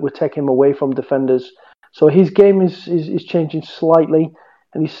to, that would take him away from defenders. So his game is changing slightly,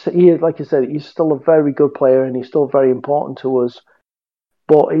 and he, like I said, he's still a very good player, and he's still very important to us.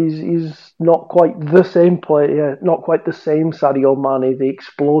 But he's not quite the same player, not quite the same Sadio Mane, the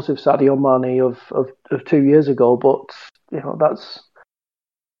explosive Sadio Mane of 2 years ago. But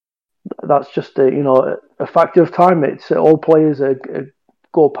that's just a factor of time. It's all players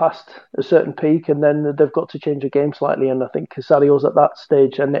go past a certain peak, and then they've got to change the game slightly. And I think Sadio's at that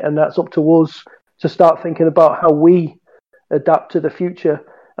stage, and that's up to us to start thinking about how we adapt to the future,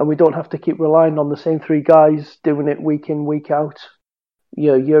 and we don't have to keep relying on the same three guys doing it week in, week out,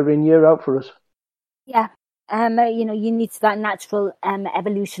 year in, year out for us. Yeah. You need that natural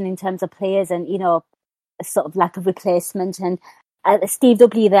evolution in terms of players, and, sort of lack of replacement. And Steve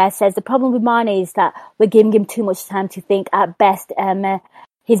W there says the problem with Mane is that we're giving him too much time to think. At best,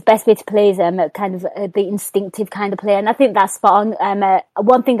 his best way to play is kind of the instinctive kind of player, and I think that's spot on.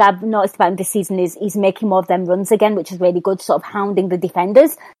 One thing I've noticed about him this season is he's making more of them runs again, which is really good, sort of hounding the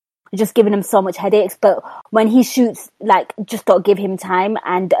defenders. just giving him so much headaches. But when he shoots, like, just don't give him time,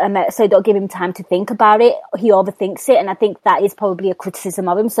 and so don't give him time to think about it. He overthinks it, and I think that is probably a criticism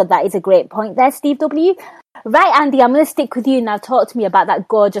of him. So that is a great point there, Steve W. Right, Andy, I'm going to stick with you now. Talk to me about that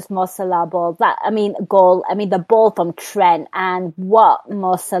gorgeous Mo Salah ball. Goal. I mean, the ball from Trent, and what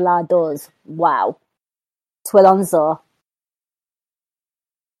Mo Salah does. Wow. To Alonso.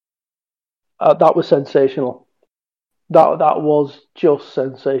 That was sensational. That was just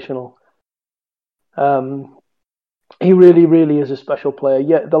sensational. He really, really is a special player.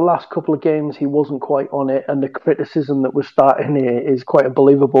 Yet the last couple of games he wasn't quite on it, and the criticism that was starting here is quite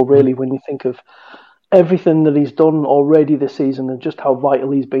unbelievable, really, when you think of everything that he's done already this season and just how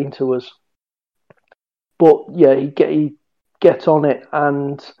vital he's been to us. But yeah, he gets on it,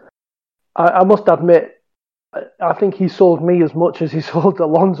 and I must admit, I think he sold me as much as he sold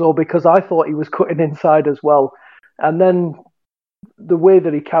Alonso, because I thought he was cutting inside as well. And then the way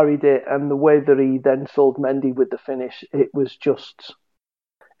that he carried it and the way that he then sold Mendy with the finish, it was just,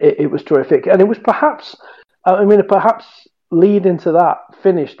 it was terrific. And it was perhaps leading to that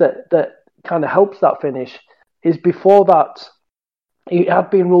finish that kind of helps that finish is before that he had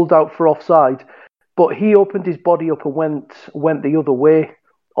been ruled out for offside, but he opened his body up and went the other way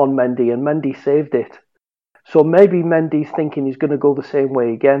on Mendy, and Mendy saved it. So maybe Mendy's thinking he's going to go the same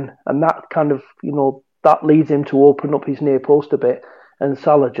way again, and that kind of, that leads him to open up his near post a bit. And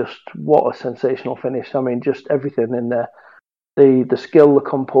Salah, just what a sensational finish. I mean, just everything in there. The skill, the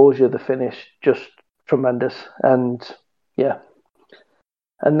composure, the finish, just tremendous. And yeah.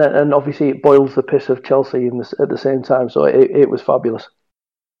 And obviously it boils the piss of Chelsea at the same time. So it was fabulous.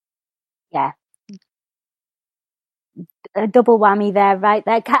 Yeah. A double whammy there, right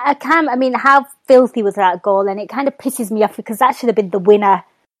there. How filthy was that goal? And it kind of pisses me off because that should have been the winner.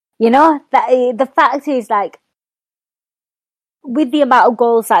 That the fact is, like, with the amount of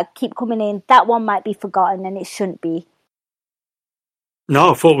goals that keep coming in, that one might be forgotten, and it shouldn't be.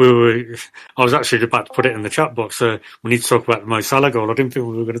 No, I thought I was actually about to put it in the chat box. We need to talk about the Mo Salah goal. I didn't think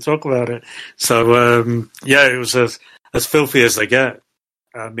we were going to talk about it. So, it was as filthy as they get.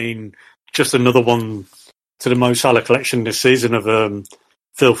 I mean, just another one to the Mo Salah collection this season of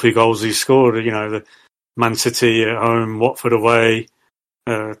filthy goals he scored. The Man City at home, Watford away,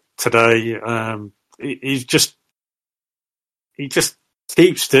 today. He just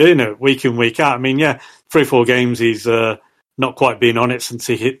keeps doing it week in, week out. I mean, 3-4 games he's not quite been on it since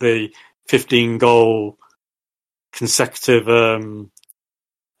he hit the 15-goal consecutive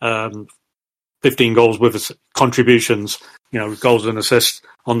 15 goals with his contributions, with goals and assists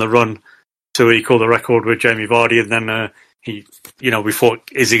on the run to equal the record with Jamie Vardy. And then we thought,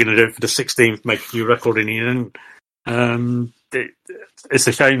 is he going to do it for the 16th, make a new record, and he didn't. It's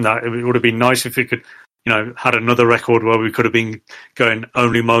a shame that it would have been nice if we could, had another record where we could have been going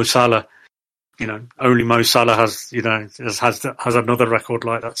only Mo Salah. Only Mo Salah has another record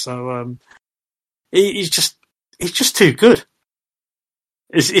like that. So he's just too good.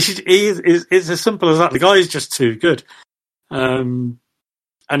 It's as simple as that. The guy is just too good. And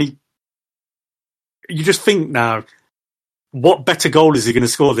you just think now, what better goal is he going to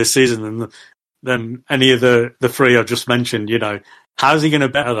score this season than any of the three I've just mentioned? How's he going to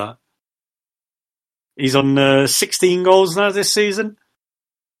better that? He's on 16 goals now this season.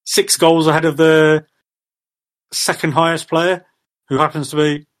 6 goals ahead of the second highest player, who happens to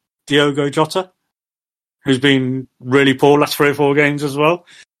be Diogo Jota, who's been really poor last 3 or 4 games as well.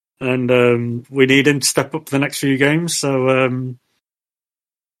 And we need him to step up for the next few games. So,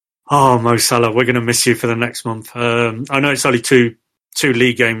 Mo Salah, we're going to miss you for the next month. I know it's only two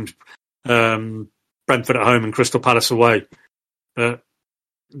league games, Brentford at home and Crystal Palace away. But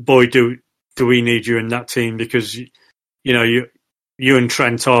boy, do we need you in that team, because you and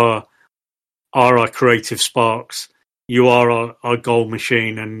Trent are our creative sparks. You are our goal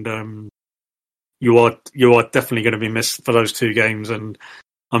machine, and you are definitely going to be missed for those 2 games. And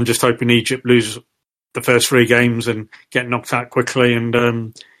I'm just hoping Egypt lose the first 3 games and get knocked out quickly,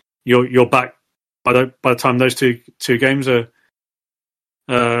 and you're back by the time those two games are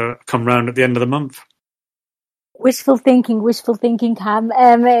come round at the end of the month. Wishful thinking, Cam.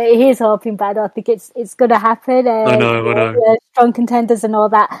 Here's hoping, but I don't think it's going to happen. I know. Strong contenders and all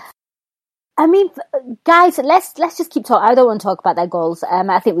that. I mean, guys, let's just keep talking. I don't want to talk about their goals.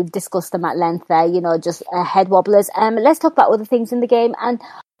 I think we've discussed them at length there. Just head wobblers. Let's talk about other things in the game. And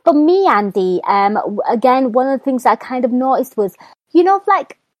for me, Andy, again, one of the things I kind of noticed was,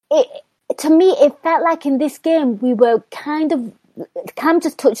 to me, it felt like in this game we were Cam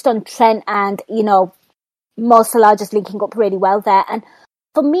just touched on Trent and Mo Salah just linking up really well there. And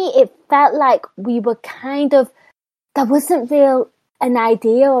for me, it felt like we were there wasn't real an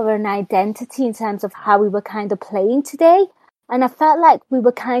idea or an identity in terms of how we were kind of playing today. And I felt like we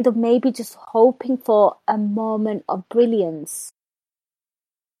were kind of maybe just hoping for a moment of brilliance.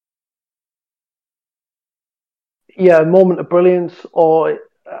 Yeah, a moment of brilliance, or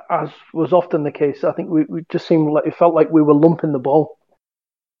as was often the case, I think we just seemed like it felt like we were lumping the ball.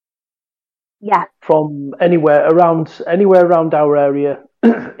 Yeah. From anywhere around our area,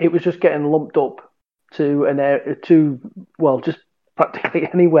 it was just getting lumped up to an area just practically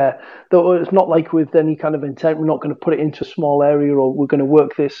anywhere. Though it's not like with any kind of intent, we're not going to put it into a small area, or we're going to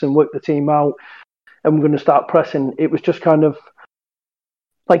work this and work the team out, and we're going to start pressing. It was just kind of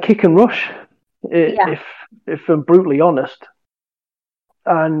like kick and rush, if I'm brutally honest.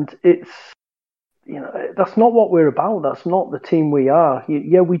 And it's, that's not what we're about. That's not the team we are.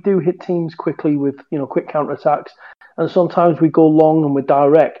 Yeah, we do hit teams quickly with, quick counterattacks, and sometimes we go long and we're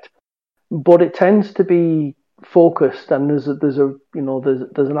direct, but it tends to be focused, and there's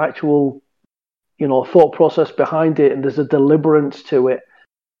an actual, thought process behind it, and there's a deliberance to it.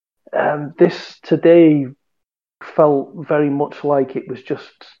 This today felt very much like it was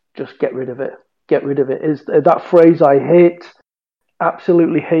just get rid of it. Get rid of it. Is that phrase I hate.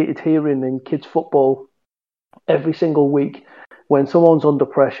 Absolutely hated hearing in kids football every single week. When someone's under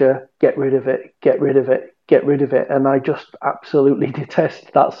pressure, get rid of it, get rid of it, get rid of it. And I just absolutely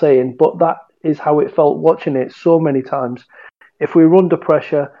detest that saying, but that is how it felt watching it so many times. If we were under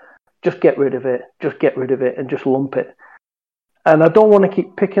pressure, just get rid of it, and just lump it. And I don't want to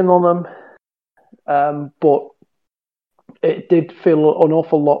keep picking on them, but it did feel an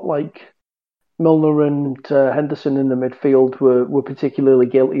awful lot like Milner and Henderson in the midfield were particularly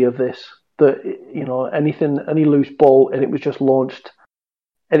guilty of this. That, any loose ball, and it was just launched,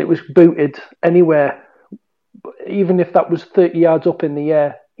 and it was booted anywhere, even if that was 30 yards up in the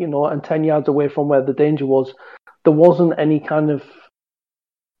air, and 10 yards away from where the danger was. There wasn't any kind of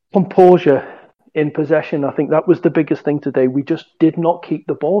composure in possession. I think that was the biggest thing today. We just did not keep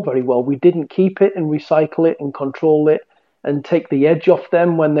the ball very well. We didn't keep it and recycle it and control it and take the edge off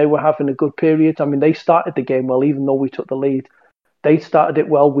them when they were having a good period. I mean, they started the game well, even though we took the lead. They started it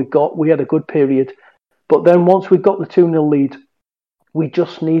well. We had a good period. But then once we got the 2-0 lead,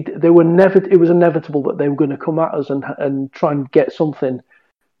 it was inevitable that they were going to come at us and try and get something.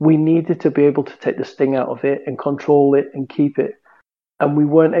 We needed to be able to take the sting out of it and control it and keep it. And we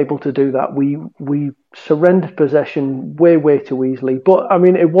weren't able to do that. We surrendered possession way, way too easily. But, I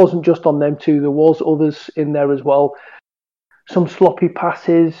mean, it wasn't just on them two. There was others in there as well. Some sloppy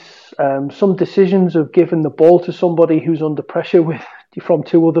passes, some decisions of giving the ball to somebody who's under pressure from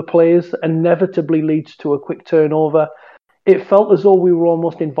two other players inevitably leads to a quick turnover. It felt as though we were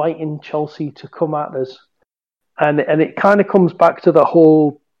almost inviting Chelsea to come at us. And it kind of comes back to the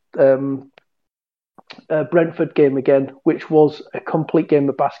whole Brentford game again, which was a complete game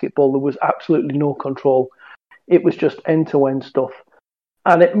of basketball. There was absolutely no control. It was just end-to-end stuff.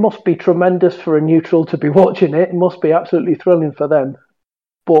 And it must be tremendous for a neutral to be watching it. It must be absolutely thrilling for them.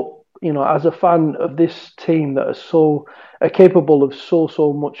 But, as a fan of this team that are capable of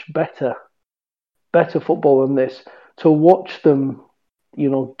so much better football than this, to watch them,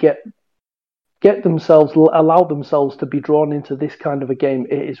 allow themselves to be drawn into this kind of a game,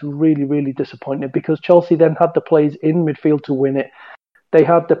 it is really, really disappointing, because Chelsea then had the players in midfield to win it. They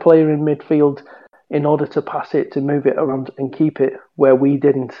had the player in midfield in order to pass it, to move it around and keep it, where we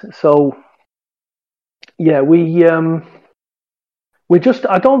didn't. So, yeah, I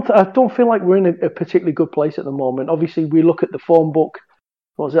don't feel like we're in a particularly good place at the moment. Obviously, we look at the form book.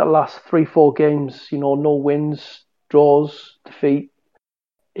 What was it, last 3-4 games? No wins, draws, defeat.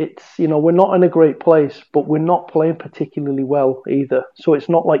 It's, we're not in a great place, but we're not playing particularly well either. So it's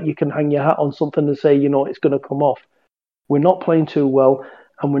not like you can hang your hat on something and say, it's going to come off. We're not playing too well,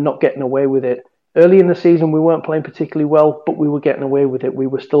 and we're not getting away with it. Early in the season, we weren't playing particularly well, but we were getting away with it. We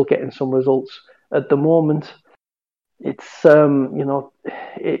were still getting some results. At the moment, it's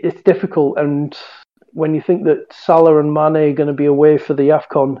it's difficult. And when you think that Salah and Mane are going to be away for the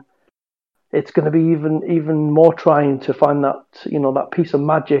AFCON, it's going to be even more trying to find that that piece of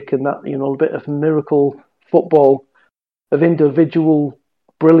magic and that a bit of miracle football, of individual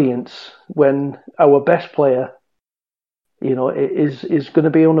brilliance, when our best player is going to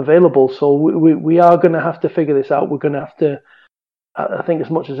be unavailable. So we are going to have to figure this out. We're going to have to, I think,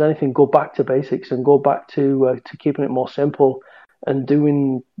 as much as anything, go back to basics and go back to keeping it more simple and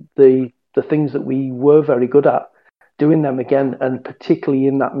doing the things that we were very good at, doing them again, and particularly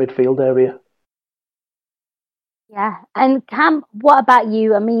in that midfield area. Yeah. And Cam, what about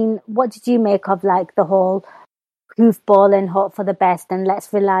you? I mean, what did you make of the whole goofball and hope for the best, and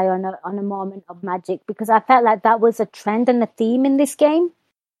let's rely on a moment of magic, because I felt like that was a trend and a theme in this game.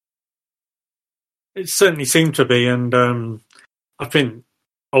 It certainly seemed to be, and I think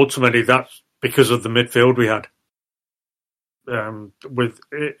ultimately that's because of the midfield we had. With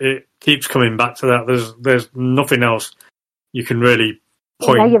it keeps coming back to that. There's nothing else you can really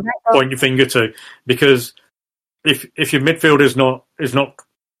point your finger to, because if your midfield is not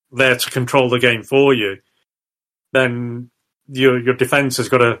there to control the game for you, then your defence has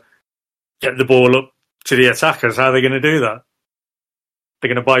got to get the ball up to the attackers. How are they going to do that? They're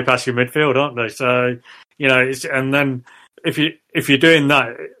going to bypass your midfield, aren't they? So, and then if you're doing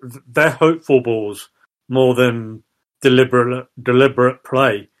that, they're hopeful balls more than deliberate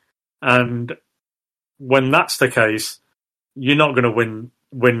play. And when that's the case, you're not going to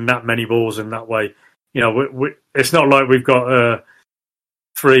win that many balls in that way. It's not like we've got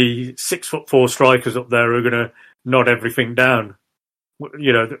 3 6'4" strikers up there who are going to nod everything down.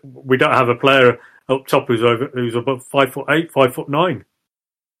 We don't have a player up top who's above 5'8", 5'9".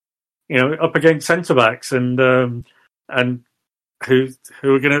 Up against centre backs and who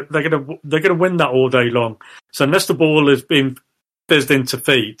are they're gonna win that all day long. So unless the ball is being fizzed into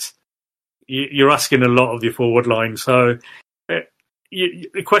feet, you're asking a lot of your forward line. So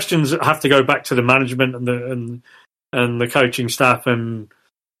the questions have to go back to the management and the coaching staff, and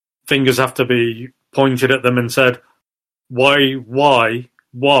fingers have to be pointed at them and said, why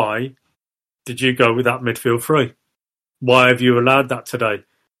did you go with that midfield three? Why have you allowed that today?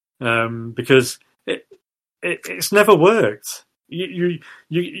 Because it's never worked. You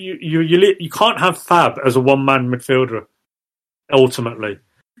can't have Fab as a one-man midfielder. Ultimately,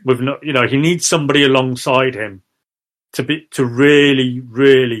 he needs somebody alongside him to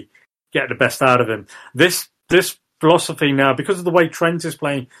really get the best out of him. This philosophy now, because of the way Trent is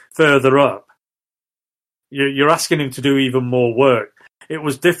playing further up, you're asking him to do even more work. It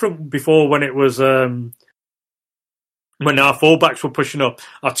was different before when it was when our fullbacks were pushing up.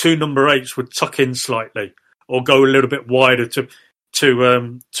 Our 2 number 8s would tuck in slightly or go a little bit wider to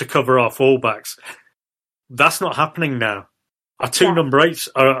cover our fullbacks. That's not happening now. Our 2 number 8s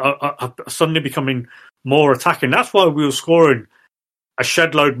are suddenly becoming more attacking. That's why we were scoring a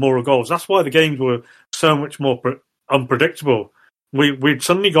shed load more goals. That's why the games were so much more unpredictable. We'd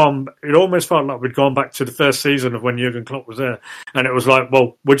suddenly gone. It almost felt like we'd gone back to the first season of when Jurgen Klopp was there, and it was like,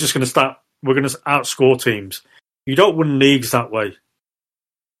 well, we're just going to start. We're going to outscore teams. You don't win leagues that way.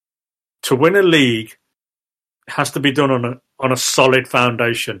 To win a league, it has to be done on a solid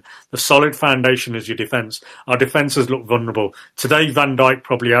foundation. The solid foundation is your defence. Our defences look vulnerable today. Van Dijk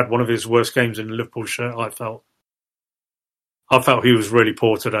probably had one of his worst games in the Liverpool shirt. I felt he was really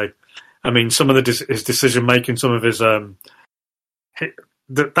poor today. I mean, some of his decision making, some of his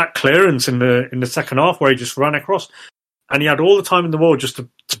that clearance in the second half where he just ran across, and he had all the time in the world just to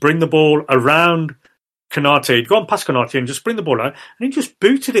bring the ball around Konate. He'd gone past Konate and just bring the ball out, and he just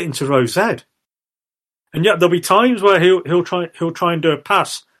booted it into Rose. And yet there'll be times where he'll try and do a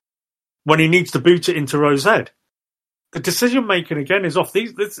pass when he needs to boot it into Rose. The decision making again is off.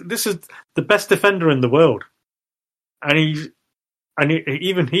 This is the best defender in the world, and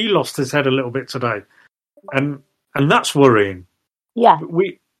even he lost his head a little bit today, and that's worrying. Yeah,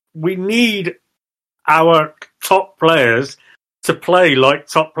 we need our top players to play like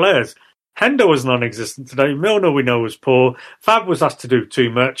top players. Hendo was non-existent today. Milner, we know, was poor. Fab was asked to do too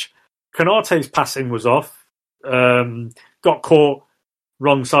much. Konate's passing was off. Got caught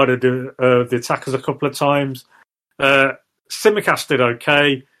wrong side of the attackers a couple of times. Tsimikas did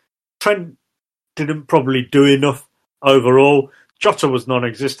okay. Trent didn't probably do enough overall. Jota was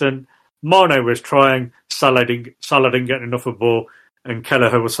non-existent. Mane was trying. Salah didn't get enough of the ball. And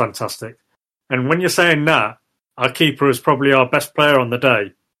Kelleher was fantastic. And when you're saying that, our keeper is probably our best player on the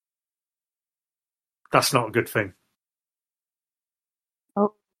day, that's not a good thing.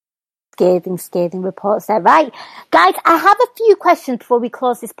 Oh, scathing reports there. Right. Guys, I have a few questions before we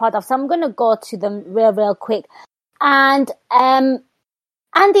close this pod off, so I'm going to go to them real quick. And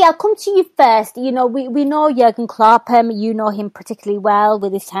Andy, I'll come to you first. We know Jurgen Klopp. You know him particularly well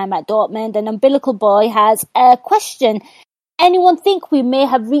with his time at Dortmund. And Umbilical Boy has a question. Anyone think we may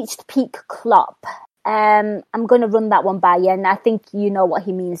have reached peak Klopp? I'm going to run that one by you, and I think you know what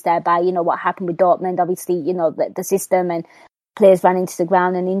he means there by, what happened with Dortmund. Obviously, the system and players ran into the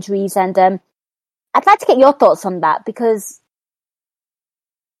ground and injuries. And I'd like to get your thoughts on that, because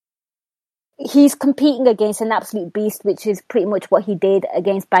he's competing against an absolute beast, which is pretty much what he did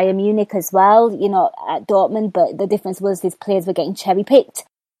against Bayern Munich as well, at Dortmund. But the difference was his players were getting cherry-picked.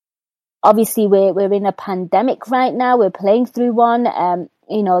 Obviously, we're in a pandemic right now. We're playing through one.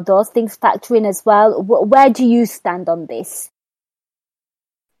 those things factor in as well. Where do you stand on this?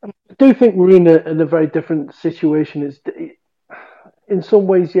 I do think we're in a very different situation. In some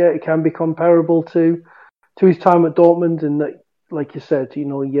ways, yeah, it can be comparable to his time at Dortmund, and that, like you said,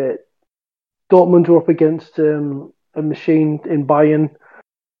 yeah, Dortmund were up against a machine in Bayern,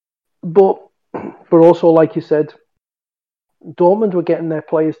 but also, like you said, Dortmund were getting their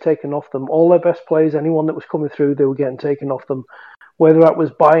players taken off them. All their best players, anyone that was coming through, they were getting taken off them, whether that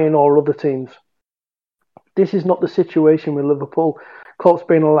was Bayern or other teams. This is not the situation with Liverpool. Klopp's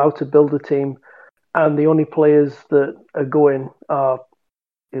been allowed to build a team, and the only players that are going are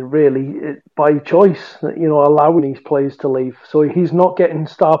really by choice, allowing these players to leave. So he's not getting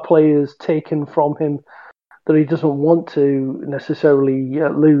star players taken from him that he doesn't want to necessarily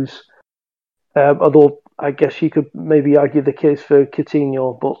lose. Although I guess you could maybe argue the case for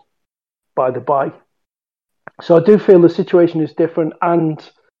Coutinho, but by the by. So I do feel the situation is different, and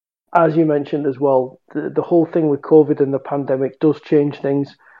as you mentioned as well, the whole thing with COVID and the pandemic does change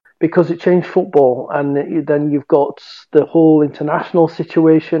things, because it changed football, and then you've got the whole international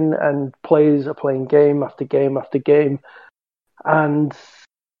situation, and players are playing game after game after game, and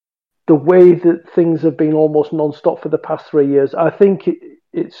the way that things have been almost non-stop for the past 3 years, I think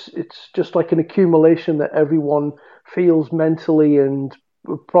it's just like an accumulation that everyone feels mentally, and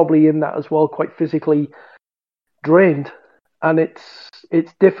probably in that as well, quite physically drained. And it's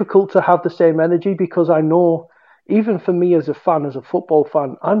difficult to have the same energy, because I know, even for me as a fan, as a football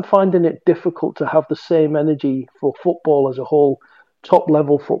fan, I'm finding it difficult to have the same energy for football as a whole, top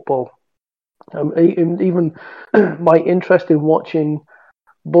level football. Even my interest in watching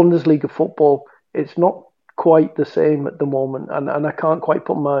Bundesliga football, it's not quite the same at the moment, and I can't quite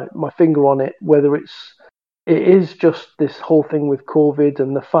put my finger on it, whether it is just this whole thing with COVID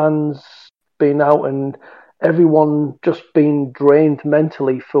and the fans being out and everyone just being drained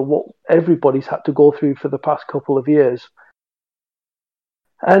mentally for what everybody's had to go through for the past couple of years.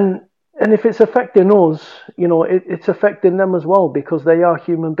 And if it's affecting us, it's affecting them as well, because they are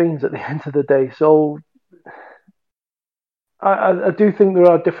human beings at the end of the day. So I do think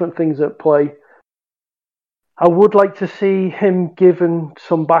there are different things at play. I would like to see him given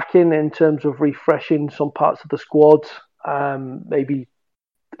some backing in terms of refreshing some parts of the squad. Maybe,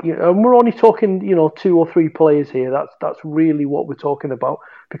 and we're only talking, 2 or 3 players here. That's really what we're talking about,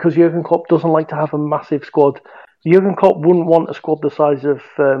 because Jurgen Klopp doesn't like to have a massive squad. Jurgen Klopp wouldn't want a squad the size of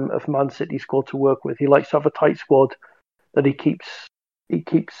Man City's squad to work with. He likes to have a tight squad that he keeps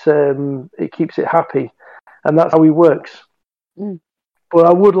it happy, and that's how he works. Mm. But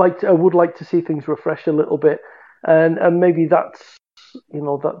I would like to see things refreshed a little bit, and maybe that's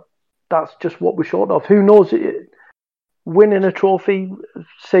just what we're short of. Who knows? Winning a trophy,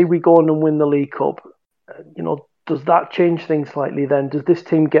 say we go on and win the League Cup, does that change things slightly? Then does this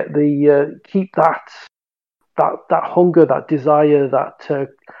team get keep that hunger, that desire, that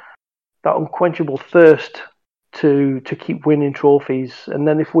unquenchable thirst to keep winning trophies? And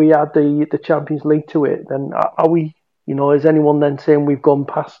then if we add the Champions League to it, then are we? Is anyone then saying we've gone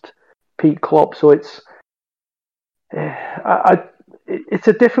past Pete Klopp? So it's a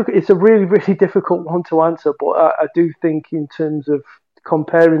really, really difficult one to answer. But I do think, in terms of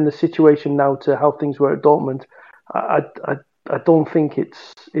comparing the situation now to how things were at Dortmund, I don't think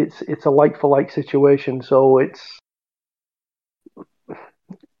it's a like for like situation. So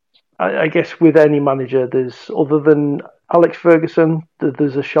I guess with any manager, there's, other than Alex Ferguson,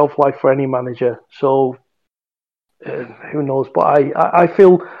 there's a shelf life for any manager. So. Who knows? But I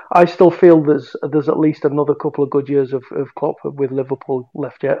still feel there's at least another couple of good years of Klopp with Liverpool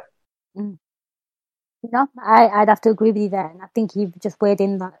left yet. Mm. No, I'd have to agree with you there, and I think you've just weighed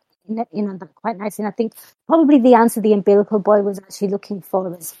in that quite nicely. And I think probably the answer the umbilical boy was actually looking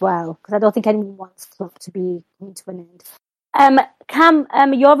for as well, because I don't think anyone wants Klopp to be coming to an end. Cam,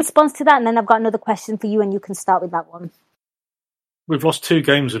 your response to that, and then I've got another question for you, and you can start with that one. We've lost 2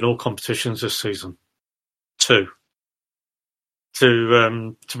 games in all competitions this season. 2.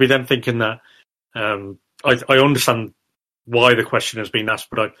 To be then thinking that, I understand why the question has been asked,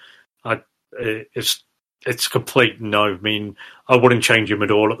 but it's complete no. I mean, I wouldn't change him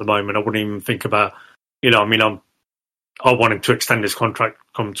at all at the moment. I wouldn't even think about, I want him to extend his contract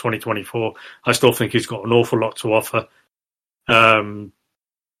come 2024. I still think he's got an awful lot to offer.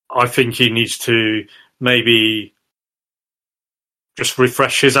 I think he needs to maybe just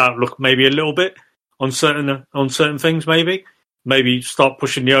refresh his outlook maybe a little bit on certain things, maybe start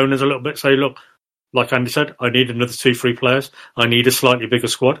pushing the owners a little bit. Say, look, like Andy said, I need another 2-3 players. I need a slightly bigger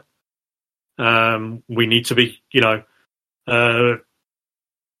squad. We need to be, to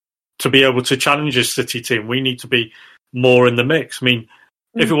be able to challenge this City team. We need to be more in the mix. I mean,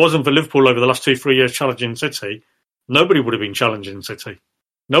 If it wasn't for Liverpool over the last 2-3 years challenging City, nobody would have been challenging City.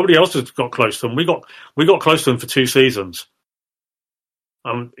 Nobody else has got close to them. We got close to them for 2 seasons.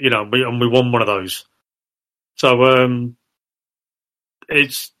 We won one of those. So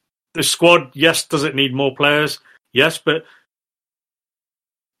it's the squad. Yes, does it need more players? Yes, but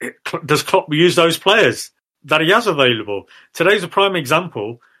does Klopp use those players that he has available? Today's a prime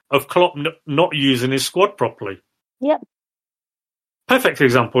example of Klopp not using his squad properly. Yep. Perfect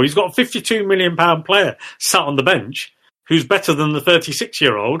example. He's got a £52 million player sat on the bench who's better than the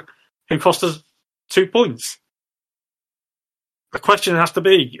 36-year-old who cost us 2 points. The question has to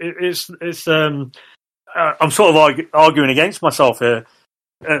be: I'm sort of arguing against myself here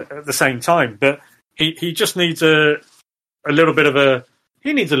at the same time, but he just needs a little bit of a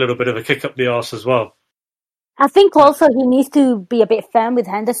kick up the arse as well. I think also he needs to be a bit firm with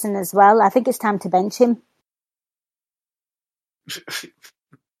Henderson as well. I think it's time to bench him.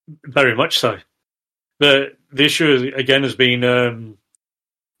 Very much so. The issue again has been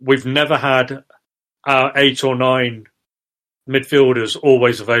we've never had our 8 or 9 midfielders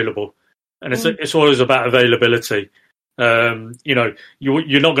always available, and it's always about availability. You're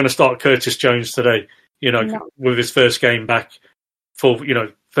not going to start Curtis Jones today. No. With his first game back,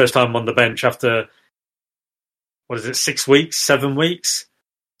 first time on the bench after 6 weeks, 7 weeks.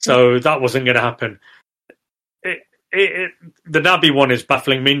 So that wasn't going to happen. The Naby one is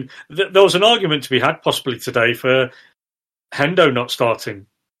baffling. I mean, there was an argument to be had possibly today for Hendo not starting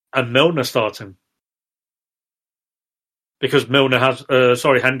and Milner starting, because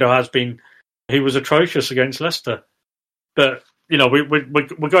Hendo has been, he was atrocious against Leicester. But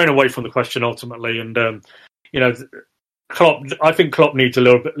we're going away from the question ultimately, and Klopp. I think Klopp needs a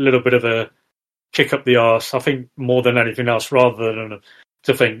little bit of a kick up the arse. I think more than anything else, rather than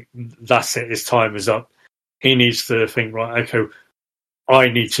to think that's it, his time is up. He needs to think, right, okay, I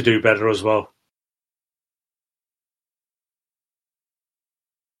need to do better as well.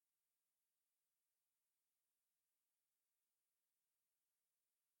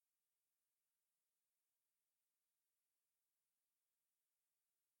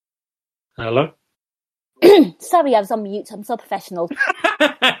 Hello? Sorry, I was on mute. I'm so professional.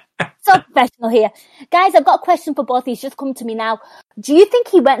 So professional here. Guys, I've got a question for both. He's just come to me now. Do you think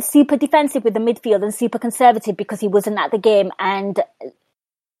he went super defensive with the midfield and super conservative because he wasn't at the game, and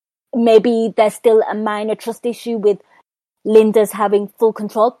maybe there's still a minor trust issue with Linda's having full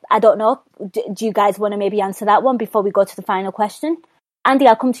control? I don't know. Do you guys want to maybe answer that one before we go to the final question? Andy,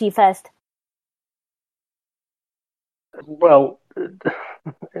 I'll come to you first. Well,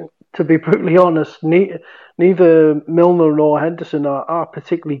 to be brutally honest, neither Milner nor Henderson are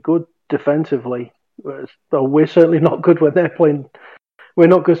particularly good defensively. We're certainly not good when they're playing. We're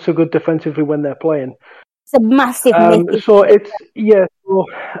not so good defensively when they're playing. It's a massive myth. So it's So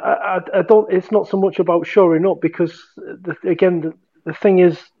I don't. It's not so much about shoring up, because the thing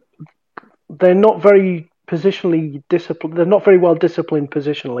is, they're not very positionally disciplined. They're not very well disciplined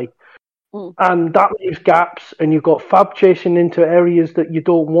positionally. And that leaves gaps, and you've got Fab chasing into areas that you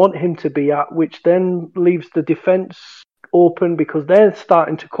don't want him to be at, which then leaves the defence open, because they're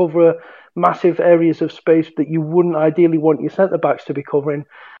starting to cover massive areas of space that you wouldn't ideally want your centre-backs to be covering,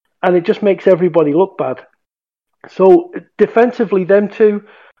 and it just makes everybody look bad. So defensively, them two,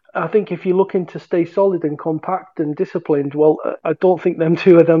 I think if you're looking to stay solid and compact and disciplined, well, I don't think them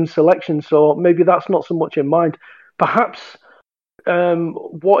two are them selections, so maybe that's not so much in mind. Perhaps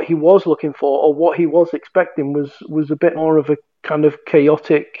what he was looking for, or what he was expecting, was a bit more of a kind of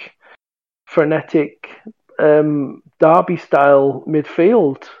chaotic, frenetic, Derby-style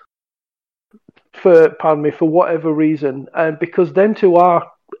midfield. For whatever reason, and because them two are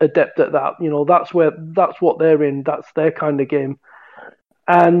adept at that, that's what they're in. That's their kind of game,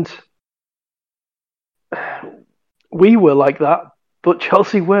 and we were like that, but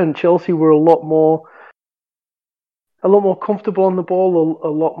Chelsea weren't. Chelsea were a lot more comfortable on the ball, a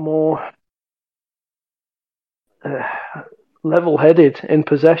lot more level-headed in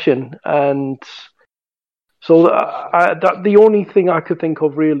possession, and so the only thing I could think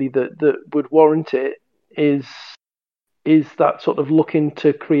of really that would warrant it is that sort of looking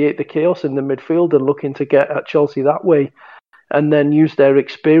to create the chaos in the midfield and looking to get at Chelsea that way, and then use their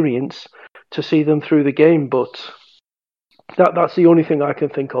experience to see them through the game. But that's the only thing I can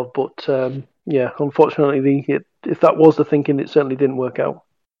think of. But unfortunately, if that was the thinking, it certainly didn't work out.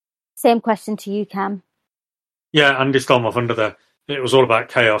 Same question to you, Cam. Yeah, Andy stole my thunder there. It was all about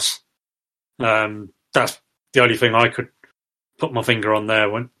chaos. That's the only thing I could put my finger on there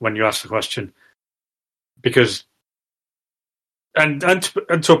when you asked the question, because and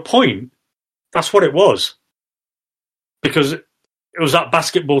to a point, that's what it was. Because it was that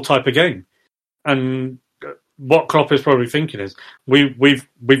basketball type of game. And what Klopp is probably thinking is, we've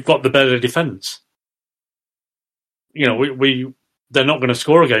got the better defence. You know, they're not going to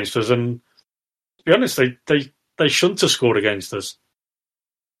score against us. And to be honest, they shouldn't have scored against us.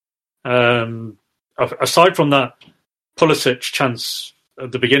 Aside from that Pulisic chance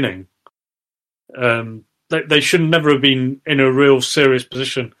at the beginning, they should never have been in a real serious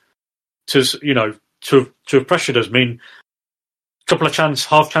position to have pressured us. I mean, a couple of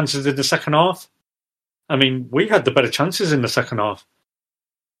half chances in the second half. I mean, we had the better chances in the second half.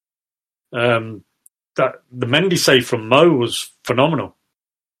 That the Mendy save from Mo was phenomenal.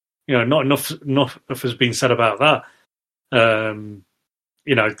 You know, not enough has been said about that.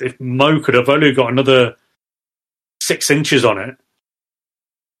 You know, if Mo could have only got another 6 inches on it,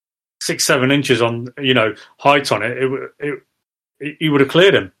 6-7 inches on, you know, height on it, he would have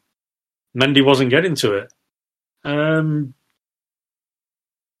cleared him. Mendy wasn't getting to it.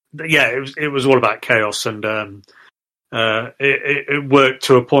 Yeah, it was all about chaos, and it worked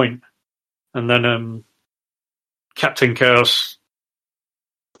to a point, and then Captain Chaos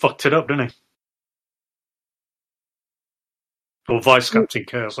fucked it up, didn't he? Or Vice Captain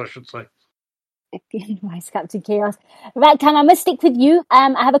Chaos, I should say. Vice Captain Chaos. Right, Cam, I'm gonna stick with you.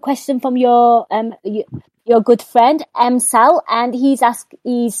 I have a question from your good friend Sal, and he's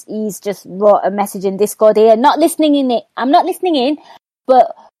just wrote a message in Discord here. I'm not listening in,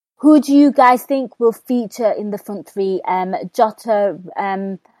 but who do you guys think will feature in the front three? Jota,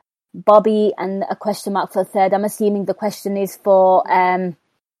 Bobby, and a question mark for a third. I'm assuming the question is for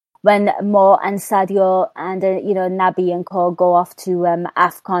when Mo and Sadio and Naby and Co go off to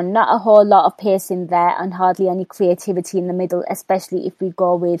AFCON. Not a whole lot of pace in there, and hardly any creativity in the middle, especially if we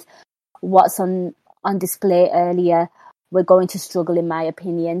go with what's on display earlier. We're going to struggle, in my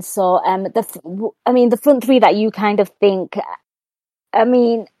opinion. So, the front three that you kind of think, I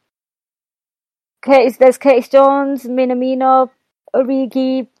mean, there's Curtis Jones, Minamino,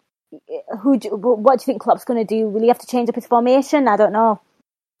 Origi. What do you think Klopp's going to do? Will he have to change up his formation? I don't know.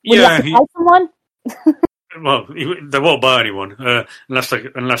 Will he have to buy someone? Well, they won't buy anyone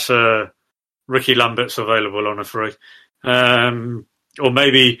unless Ricky Lambert's available on a free, or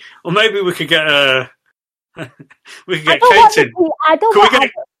maybe we could get Kate in. Can we get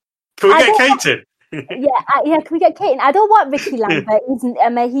Kate in? Yeah. Can we get Kate in? I don't want Ricky Lambert.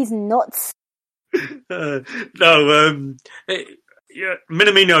 He's nuts.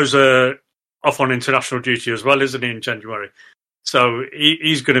 Minamino's off on international duty as well, isn't he, in January? So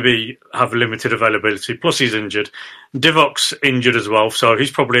he's going to have limited availability. Plus, he's injured. Divok's injured as well, so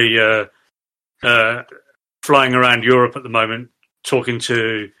he's probably flying around Europe at the moment, talking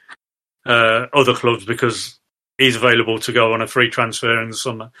to other clubs because he's available to go on a free transfer in the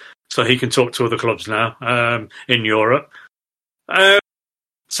summer. So he can talk to other clubs now in Europe.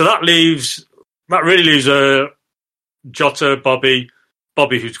 So that really leaves Jota, Bobby,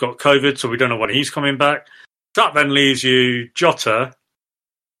 who's got COVID, so we don't know when he's coming back. That then leaves you Jota,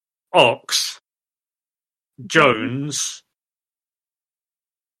 Ox, Jones,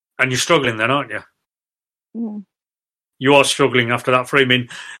 and you're struggling then, aren't you? Mm. You are struggling after that free. I mean,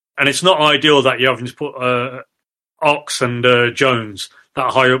 and it's not ideal that you're having to put Ox and Jones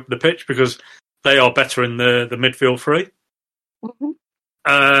that high up the pitch because they are better in the midfield three.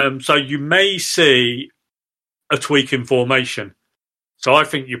 Mm-hmm. So you may see a tweak in formation. So I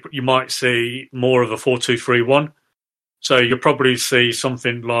think you might see more of a 4-2-3-1. So you'll probably see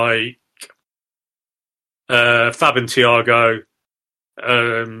something like Fab and Thiago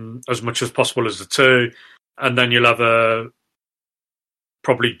as much as possible as the two. And then you'll have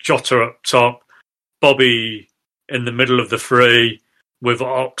probably Jota up top, Bobby in the middle of the three with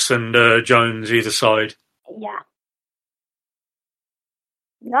Ox and Jones either side. Yeah.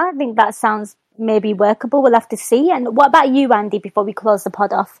 No, I think that sounds maybe workable. We'll have to see. And what about you, Andy, before we close the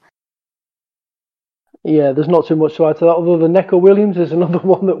pod off? Yeah, there's not too much to add to that, other than Neco Williams is another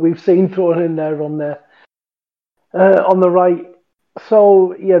one that we've seen thrown in there on the right.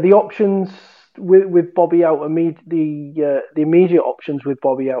 So, yeah, the options with Bobby out, the immediate options with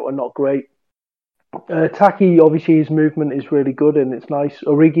Bobby out are not great. Taki, obviously, his movement is really good and it's nice.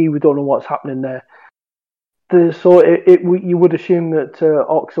 Origi, we don't know what's happening there. So you would assume that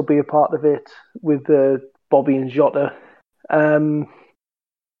Ox will be a part of it with Bobby and Jota.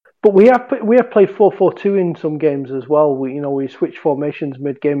 But we have played 4-4-2 in some games as well. We switch formations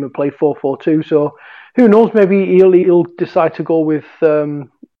mid-game and play 4-4-2. So who knows? Maybe he'll decide to go with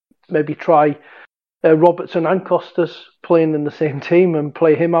maybe try Robertson and Costas playing in the same team and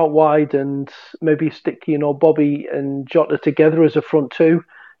play him out wide, and maybe stick Bobby and Jota together as a front two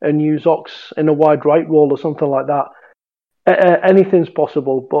and use Ox in a wide right role or something like that. anything's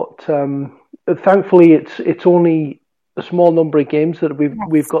possible, but thankfully it's only a small number of games that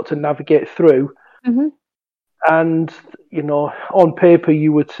we've got to navigate through. Mm-hmm. And on paper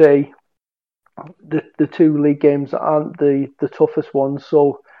you would say the two league games aren't the toughest ones.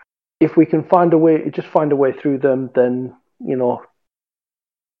 So if we can find a way through them, then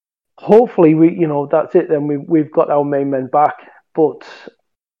hopefully that's it. Then we've got our main men back. But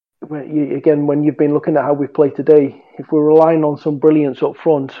when you've been looking at how we play today, if we're relying on some brilliance up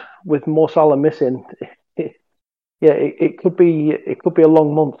front with Mo Salah missing, it could be a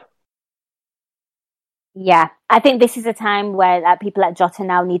long month. Yeah, I think this is a time where people like Jota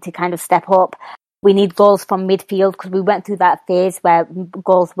now need to kind of step up. We need goals from midfield because we went through that phase where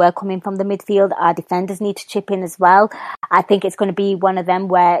goals were coming from the midfield. Our defenders need to chip in as well. I think it's going to be one of them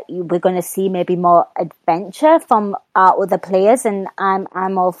where we're going to see maybe more adventure from our other players, and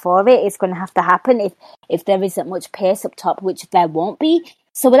I'm all for it. It's going to have to happen if there isn't much pace up top, which there won't be.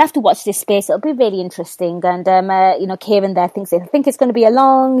 So we'll have to watch this space. It'll be really interesting. And, Kieran there I think it's going to be a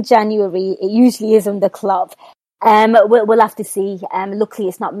long January. It usually is under Klopp. We'll have to see. Luckily,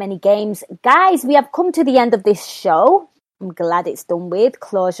 it's not many games. Guys, we have come to the end of this show. I'm glad it's done with.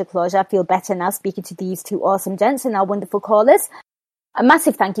 Closure. I feel better now speaking to these two awesome gents and our wonderful callers. A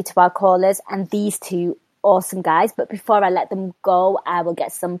massive thank you to our callers and these two awesome guys. But before I let them go, I will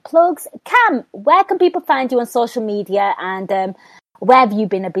get some plugs. Cam, where can people find you on social media, and where have you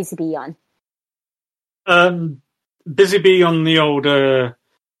been a busy bee on? Busy bee on the old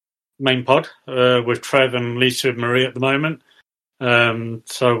main pod with Trev and Lisa Marie at the moment.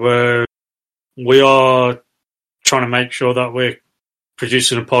 So we are trying to make sure that we're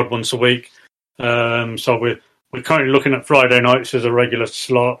producing a pod once a week. So we're currently looking at Friday nights as a regular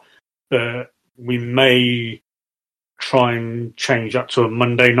slot. We may try and change that to a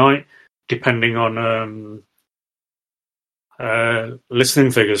Monday night, depending on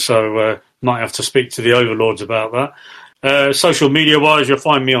listening figures. So might have to speak to the overlords about that. Social media wise, you'll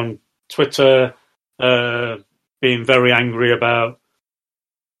find me on Twitter being very angry about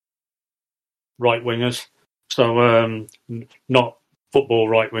right wingers. So not football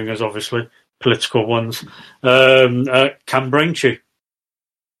right wingers, obviously, political ones. Cam Braintree.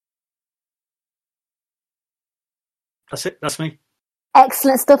 That's it. That's me.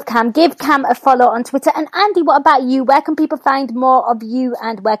 Excellent stuff, Cam. Give Cam a follow on Twitter. And Andy, what about you? Where can people find more of you,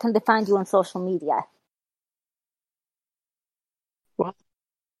 and where can they find you on social media? Well,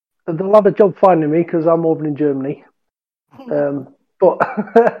 they'll have a job finding me because I'm over in Germany. But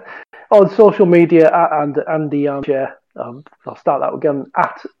on social media, at Andy Armchair. I'll start that again.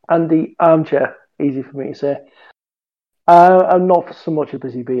 At Andy Armchair. Easy for me to say. I'm not so much a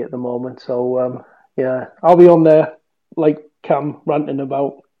busy bee at the moment. So, I'll be on there like Cam, ranting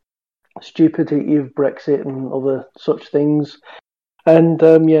about stupidity of Brexit and other such things, and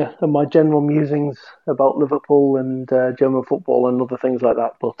and my general musings about Liverpool and German football and other things like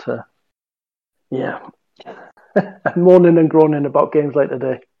that. But I'm moaning and groaning about games like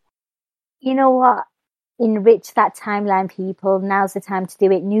today. You know what? Enrich that timeline, people. Now's the time to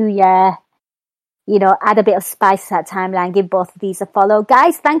do it. New year. Add a bit of spice to that timeline. Give both of these a follow.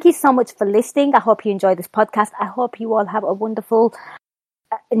 Guys, thank you so much for listening. I hope you enjoyed this podcast. I hope you all have a wonderful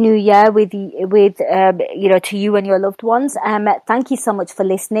new year with to you and your loved ones. Thank you so much for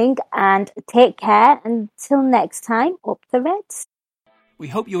listening, and take care. Until next time, up the Reds. We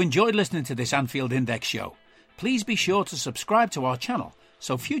hope you enjoyed listening to this Anfield Index show. Please be sure to subscribe to our channel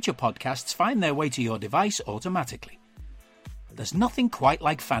so future podcasts find their way to your device automatically. There's nothing quite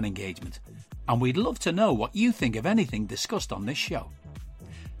like fan engagement, and we'd love to know what you think of anything discussed on this show.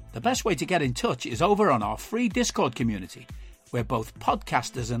 The best way to get in touch is over on our free Discord community, where both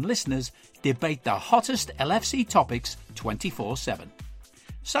podcasters and listeners debate the hottest LFC topics 24/7.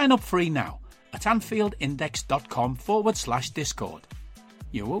 Sign up free now at AnfieldIndex.com/Discord.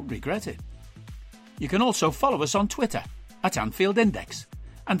 You won't regret it. You can also follow us on Twitter at Anfield Index,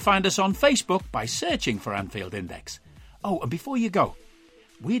 and find us on Facebook by searching for Anfield Index. Oh, and before you go,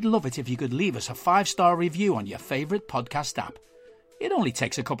 we'd love it if you could leave us a 5-star review on your favourite podcast app. It only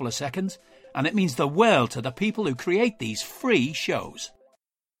takes a couple of seconds, and it means the world to the people who create these free shows.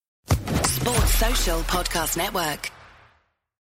 Sports Social Podcast Network.